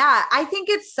 I think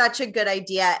it's such a good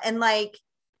idea. And like,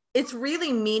 it's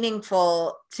really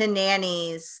meaningful to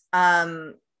nannies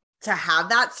to have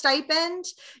that stipend,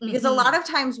 because a lot of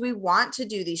times we want to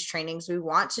do these trainings. We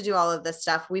want to do all of this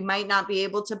stuff. We might not be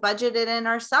able to budget it in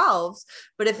ourselves,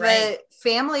 but if a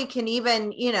family can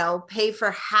even, pay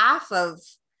for half of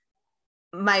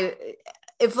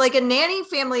if like a nanny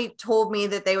family told me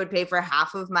that they would pay for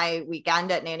half of my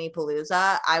weekend at Nanny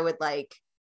Palooza, I would like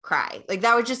cry. Like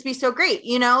that would just be so great,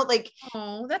 like,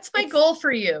 oh, that's my goal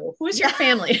for you. Who's your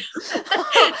family?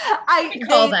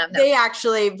 They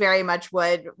actually very much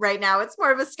would. Right now it's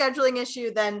more of a scheduling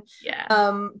issue than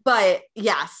but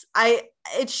yes,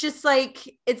 it's just like,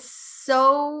 it's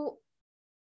so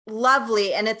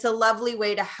lovely, and it's a lovely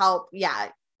way to help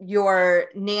your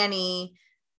nanny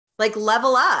like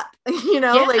level up,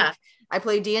 like I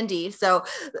play D&D, so,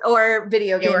 or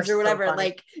video games or whatever. So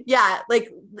like, like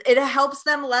it helps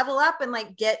them level up and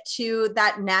like get to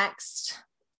that next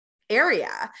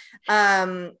area.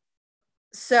 So,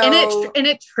 and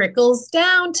it trickles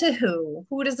down to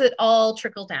who does it all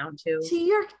trickle down to? To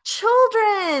your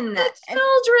children.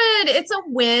 It's a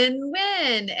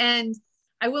win-win. And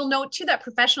I will note too that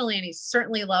professional nannies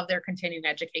certainly love their continuing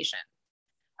education.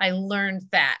 I learned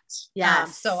that.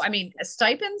 Yes. So, I mean,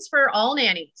 stipends for all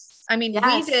nannies. I mean,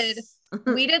 Yes.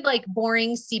 we did like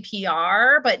boring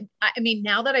CPR, but I mean,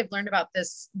 now that I've learned about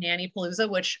this Nanny Palooza,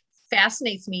 which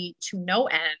fascinates me to no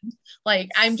end, like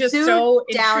I'm just so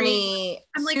Downey. intrigued.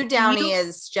 I'm like, Sue Downey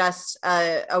is just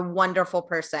a wonderful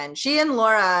person. She and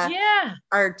Laura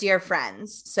are dear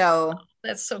friends. So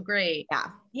that's so great. Yeah.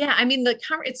 Yeah. I mean,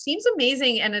 it seems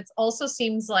amazing. And it also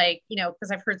seems like, you know,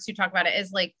 because I've heard Sue talk about it,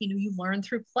 is like, you know, you learn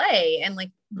through play, and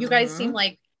like you guys seem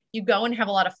like you go and have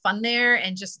a lot of fun there.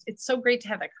 And just, it's so great to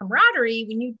have that camaraderie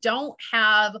when you don't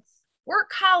have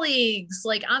work colleagues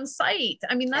like on site.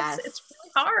 I mean, it's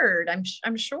really hard.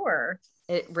 I'm sure.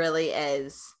 It really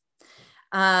is.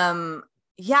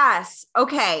 Yes.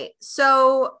 Okay.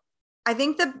 So I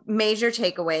think the major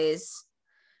takeaways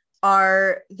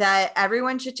are that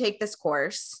everyone should take this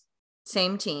course,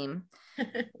 same team.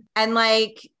 And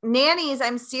like nannies,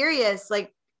 I'm serious.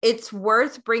 Like, it's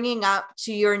worth bringing up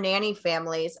to your nanny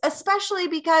families, especially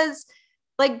because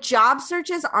like job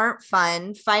searches aren't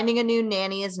fun. Finding a new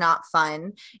nanny is not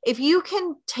fun. If you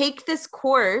can take this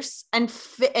course and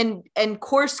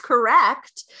course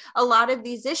correct a lot of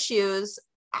these issues,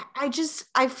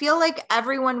 I feel like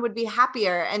everyone would be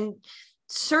happier. And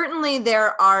certainly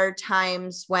there are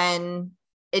times when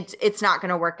it's not going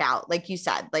to work out. Like you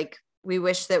said, like we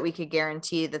wish that we could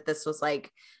guarantee that this was like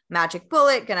magic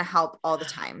bullet going to help all the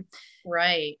time.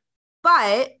 Right.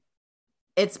 But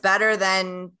it's better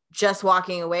than just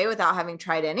walking away without having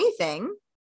tried anything,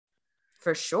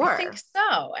 for sure. I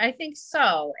think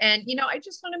so. And, you know, I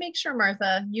just want to make sure,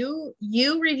 Martha, you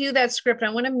review that script. I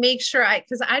want to make sure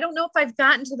because I don't know if I've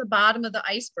gotten to the bottom of the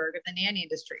iceberg of the nanny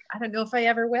industry. I don't know if I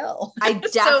ever will. I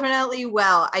definitely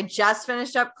will. I just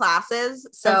finished up classes.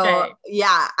 So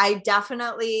yeah, I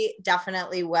definitely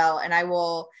will. And I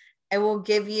will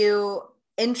give you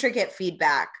intricate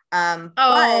feedback. But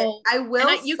I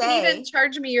will you can even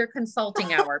charge me your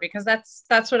consulting hour, because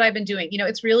that's what I've been doing. You know,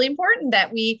 it's really important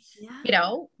that we, you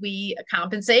know, we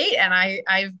compensate. And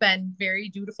I've been very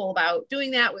dutiful about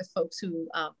doing that with folks who,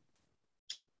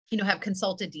 you know, have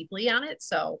consulted deeply on it.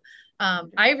 So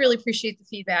I really appreciate the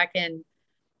feedback, and,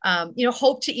 you know,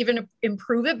 hope to even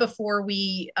improve it before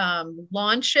we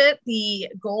launch it. The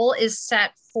goal is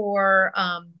set for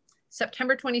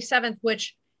September 27th,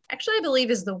 which actually I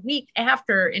believe is the week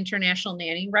after International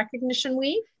Nanny Recognition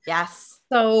Week. Yes.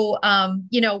 So,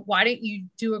 you know, why don't you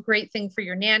do a great thing for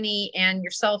your nanny and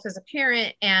yourself as a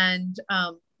parent, and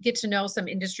get to know some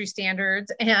industry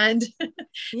standards, and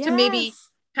to maybe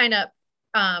kind of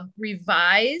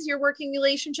revise your working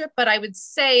relationship. But I would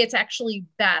say it's actually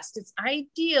best. It's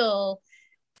ideal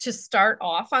to start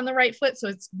off on the right foot. So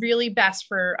it's really best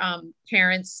for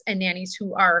parents and nannies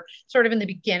who are sort of in the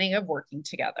beginning of working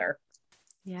together.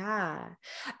 Yeah.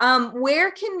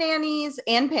 Where can nannies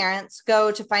and parents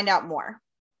go to find out more?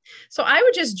 So I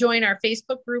would just join our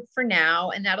Facebook group for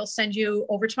now, and that'll send you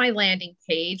over to my landing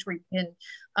page where you can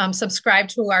subscribe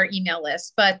to our email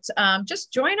list. But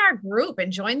just join our group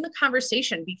and join the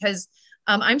conversation, because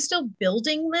I'm still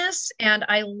building this, and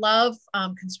I love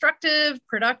constructive,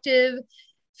 productive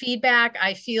feedback.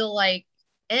 I feel like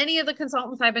any of the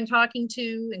consultants I've been talking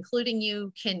to, including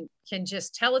you, can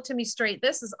just tell it to me straight.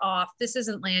 This is off. This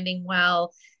isn't landing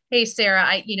well. Hey, Sarah,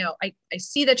 I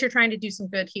see that you're trying to do some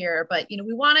good here, but, you know,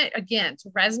 we want it, again, to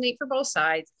resonate for both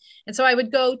sides. And so I would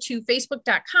go to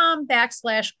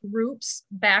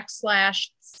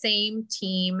facebook.com/groups/same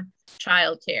team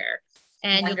childcare.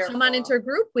 And Wonderful. You'll come on into a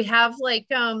group. We have like,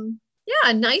 a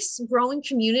nice growing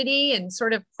community, and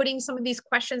sort of putting some of these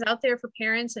questions out there for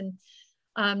parents and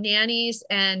nannies,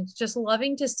 and just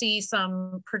loving to see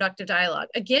some productive dialogue.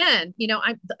 Again, you know,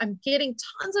 I'm getting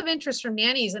tons of interest from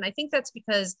nannies, and I think that's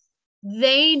because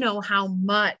they know how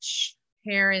much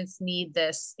parents need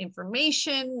this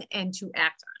information and to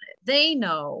act on it. They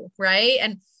know, right?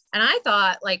 And I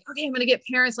thought, like, okay, I'm going to get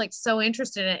parents like so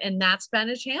interested in it, and that's been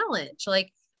a challenge.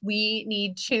 Like, we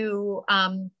need to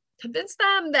convince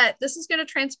them that this is going to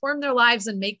transform their lives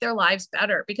and make their lives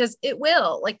better, because it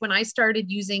will. Like, when I started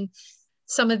using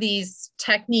some of these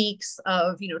techniques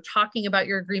of, you know, talking about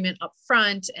your agreement up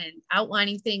front and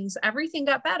outlining things, everything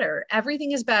got better.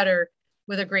 Everything is better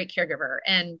with a great caregiver.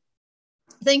 And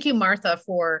thank you, Martha,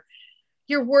 for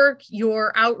your work,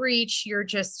 your outreach, your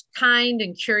just kind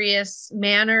and curious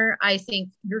manner. I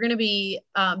think you're going to be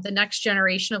the next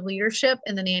generation of leadership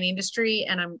in the nanny industry,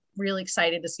 and I'm really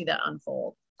excited to see that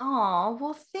unfold. Oh,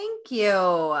 well, thank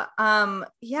you.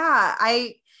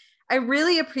 I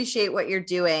really appreciate what you're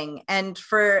doing. And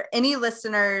for any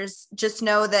listeners, just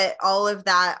know that all of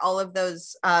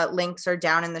those links are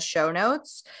down in the show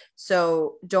notes.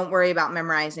 So don't worry about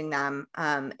memorizing them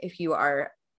if you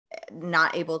are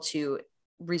not able to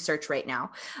research right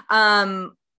now.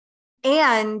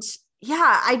 And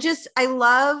yeah, I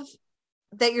love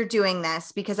that you're doing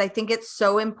this, because I think it's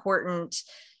so important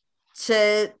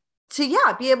to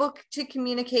be able to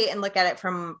communicate and look at it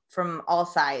from all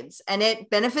sides, and it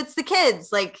benefits the kids.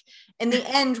 Like, in the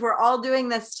end, we're all doing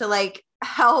this to like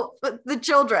help the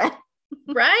children.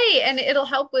 Right. And it'll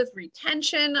help with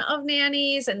retention of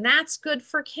nannies, and that's good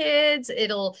for kids.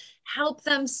 It'll help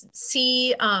them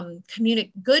see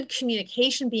good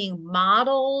communication being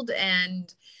modeled,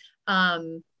 and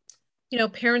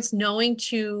parents knowing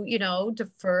to,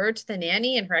 defer to the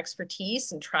nanny and her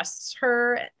expertise and trusts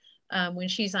her when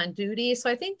she's on duty. So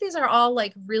I think these are all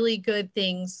like really good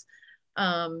things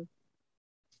to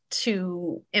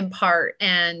impart,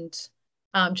 and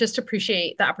just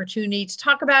appreciate the opportunity to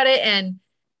talk about it, and,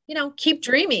 keep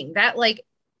dreaming that like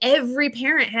every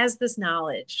parent has this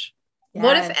knowledge.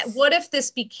 Yes. What if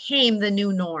this became the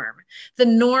new norm? The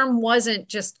norm wasn't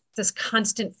just this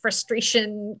constant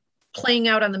frustration playing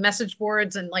out on the message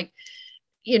boards, and like,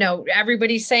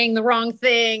 everybody's saying the wrong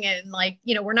thing, and like,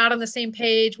 we're not on the same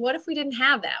page. What if we didn't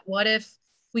have that? What if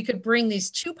we could bring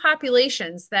these two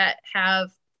populations that have,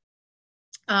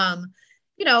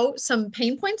 some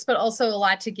pain points, but also a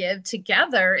lot to give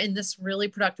together in this really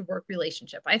productive work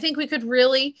relationship? I think we could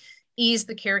really ease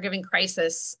the caregiving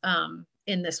crisis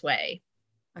in this way.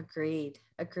 Agreed.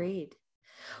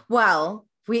 Well,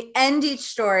 we end each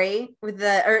story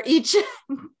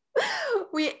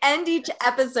we end each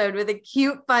episode with a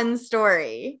cute, fun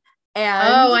story.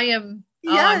 And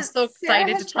I'm so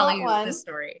excited to tell you this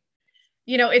story.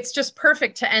 It's just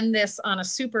perfect to end this on a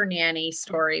super nanny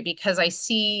story, because I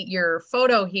see your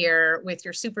photo here with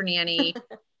your super nanny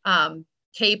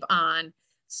cape on.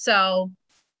 So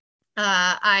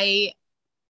I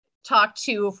talked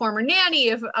to a former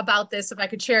nanny about this, if I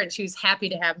could share it. And she was happy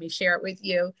to have me share it with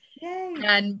you. Yay.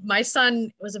 And my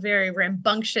son was a very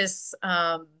rambunctious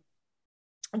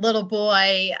little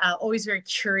boy, always very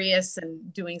curious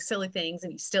and doing silly things,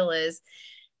 and he still is.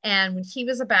 And when he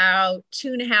was about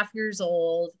 2.5 years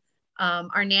old,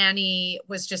 our nanny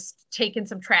was just taking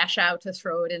some trash out to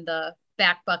throw it in the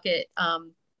back bucket.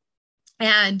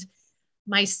 And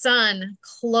my son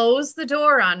closed the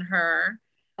door on her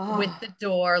with the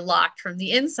door locked from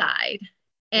the inside.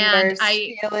 And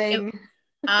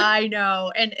I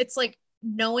know. And it's like,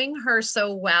 knowing her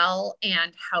so well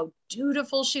and how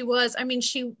dutiful she was. I mean,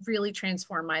 she really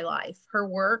transformed my life. Her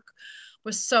work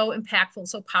was so impactful,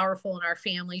 so powerful in our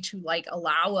family to like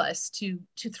allow us to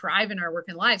thrive in our work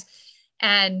and lives.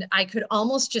 And I could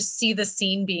almost just see the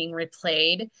scene being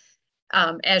replayed.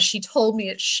 As she told me,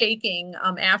 it's shaking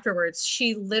afterwards.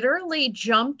 She literally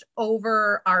jumped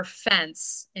over our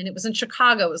fence, and it was in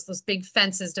Chicago. It was those big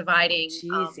fences dividing.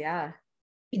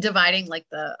 Dividing like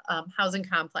the housing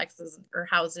complexes or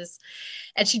houses.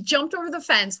 And she jumped over the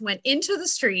fence, went into the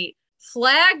street,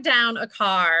 flagged down a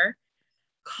car,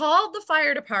 called the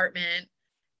fire department,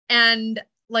 and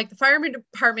like the fire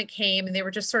department came, and they were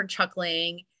just sort of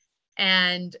chuckling,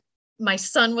 and my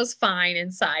son was fine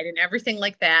inside and everything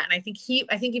like that. And I think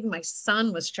even my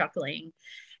son was chuckling.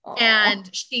 Aww. And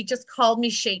she just called me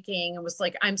shaking and was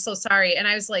like, "I'm so sorry." And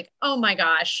I was like, "Oh my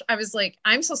gosh." I was like,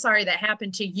 "I'm so sorry that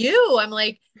happened to you." I'm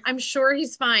like, "I'm sure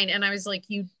he's fine." And I was like,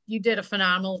 you did a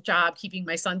phenomenal job keeping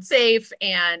my son safe.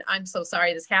 And I'm so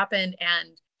sorry this happened."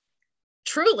 And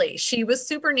truly, she was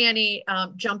super nanny,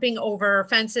 jumping over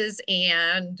fences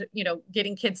and,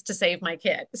 getting kids to save my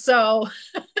kid. So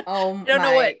I don't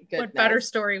know what better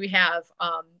story we have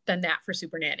than that for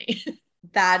super nanny.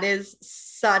 That is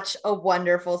such a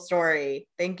wonderful story.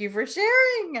 Thank you for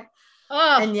sharing.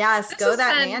 And yes, go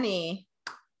that nanny.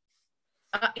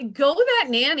 Go that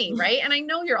nanny, right? And I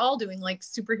know you're all doing like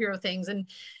superhero things, and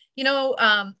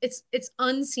it's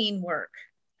unseen work,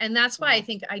 and that's why I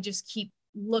think I just keep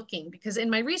looking, because in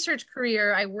my research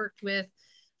career I worked with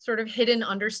sort of hidden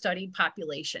understudied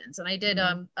populations, and I did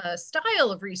a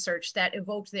style of research that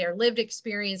evoked their lived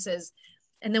experiences.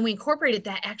 And then we incorporated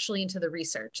that actually into the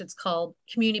research. It's called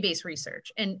community-based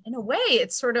research. And in a way,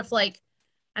 it's sort of like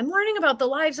I'm learning about the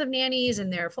lives of nannies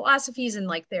and their philosophies and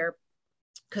like their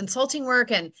consulting work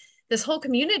and this whole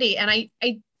community. And I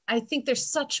think there's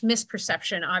such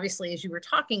misperception, obviously, as you were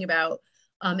talking about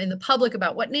in the public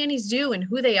about what nannies do and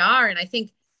who they are. And I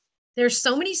think there's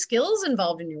so many skills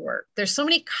involved in your work. There's so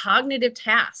many cognitive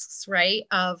tasks, right?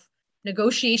 Of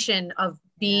negotiation, of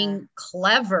being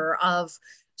clever, of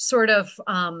sort of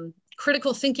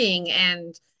critical thinking,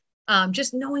 and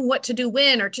just knowing what to do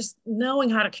when, or just knowing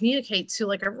how to communicate to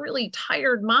like a really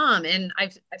tired mom. And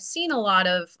I've seen a lot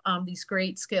of these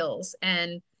great skills,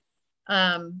 and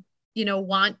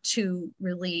want to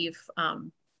relieve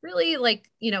really like,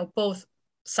 both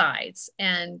sides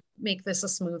and make this a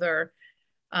smoother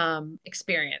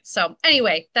experience. So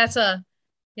anyway, that's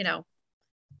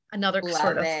another Love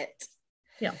sort of it.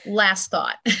 last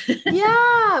thought.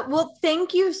 Yeah. Well,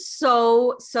 thank you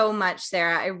so much,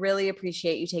 Sarah. I really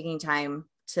appreciate you taking time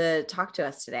to talk to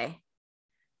us today.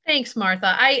 Thanks, Martha.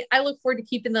 I look forward to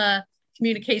keeping the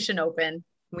communication open.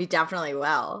 We definitely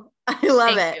will. I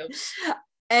love it.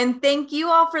 And thank you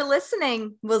all for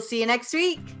listening. We'll see you next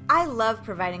week. I love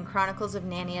providing Chronicles of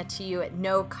Narnia to you at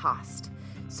no cost.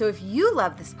 So if you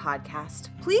love this podcast,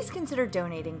 please consider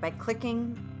donating by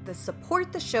clicking the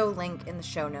support the show link in the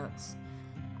show notes.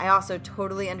 I also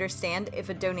totally understand if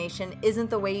a donation isn't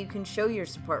the way you can show your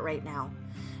support right now.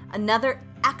 Another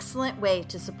excellent way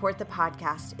to support the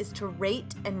podcast is to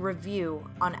rate and review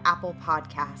on Apple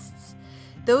Podcasts.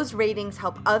 Those ratings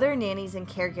help other nannies and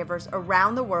caregivers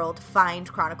around the world find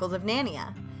Chronicles of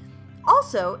Narnia.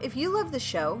 Also, if you love the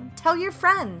show, tell your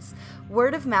friends.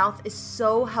 Word of mouth is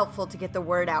so helpful to get the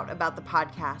word out about the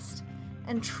podcast.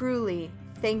 And truly,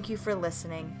 thank you for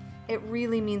listening. It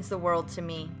really means the world to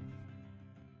me.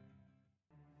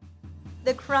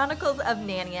 The Chronicles of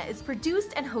Narnia is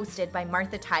produced and hosted by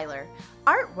Martha Tyler.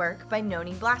 Artwork by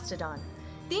Noni Blastodon.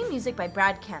 Theme music by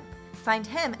Brad Kemp. Find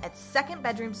him at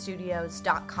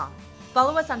secondbedroomstudios.com.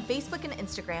 Follow us on Facebook and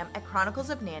Instagram at Chronicles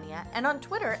of Narnia and on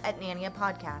Twitter at Narnia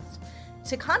Podcast.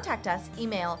 To contact us,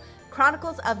 email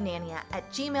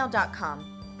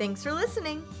chroniclesofnarnia@gmail.com. Thanks for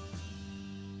listening.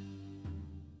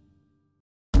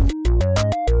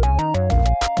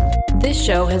 This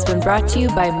show has been brought to you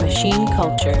by Machine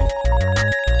Culture.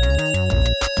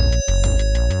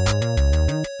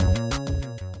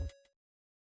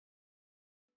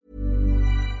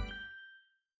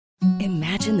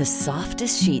 Imagine the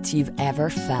softest sheets you've ever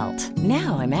felt.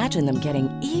 Now imagine them getting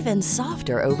even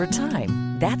softer over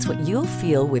time. That's what you'll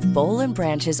feel with Boll &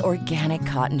 Branch's organic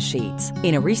cotton sheets.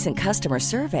 In a recent customer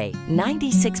survey,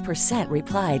 96%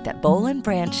 replied that Boll &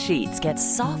 Branch sheets get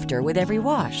softer with every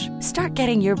wash. Start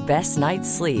getting your best night's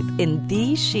sleep in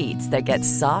these sheets that get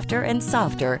softer and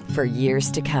softer for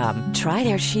years to come. Try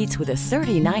their sheets with a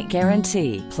 30-night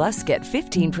guarantee. Plus, get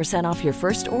 15% off your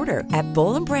first order at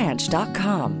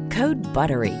bollandbranch.com. Code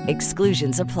BUTTERY.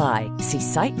 Exclusions apply. See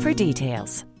site for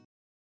details.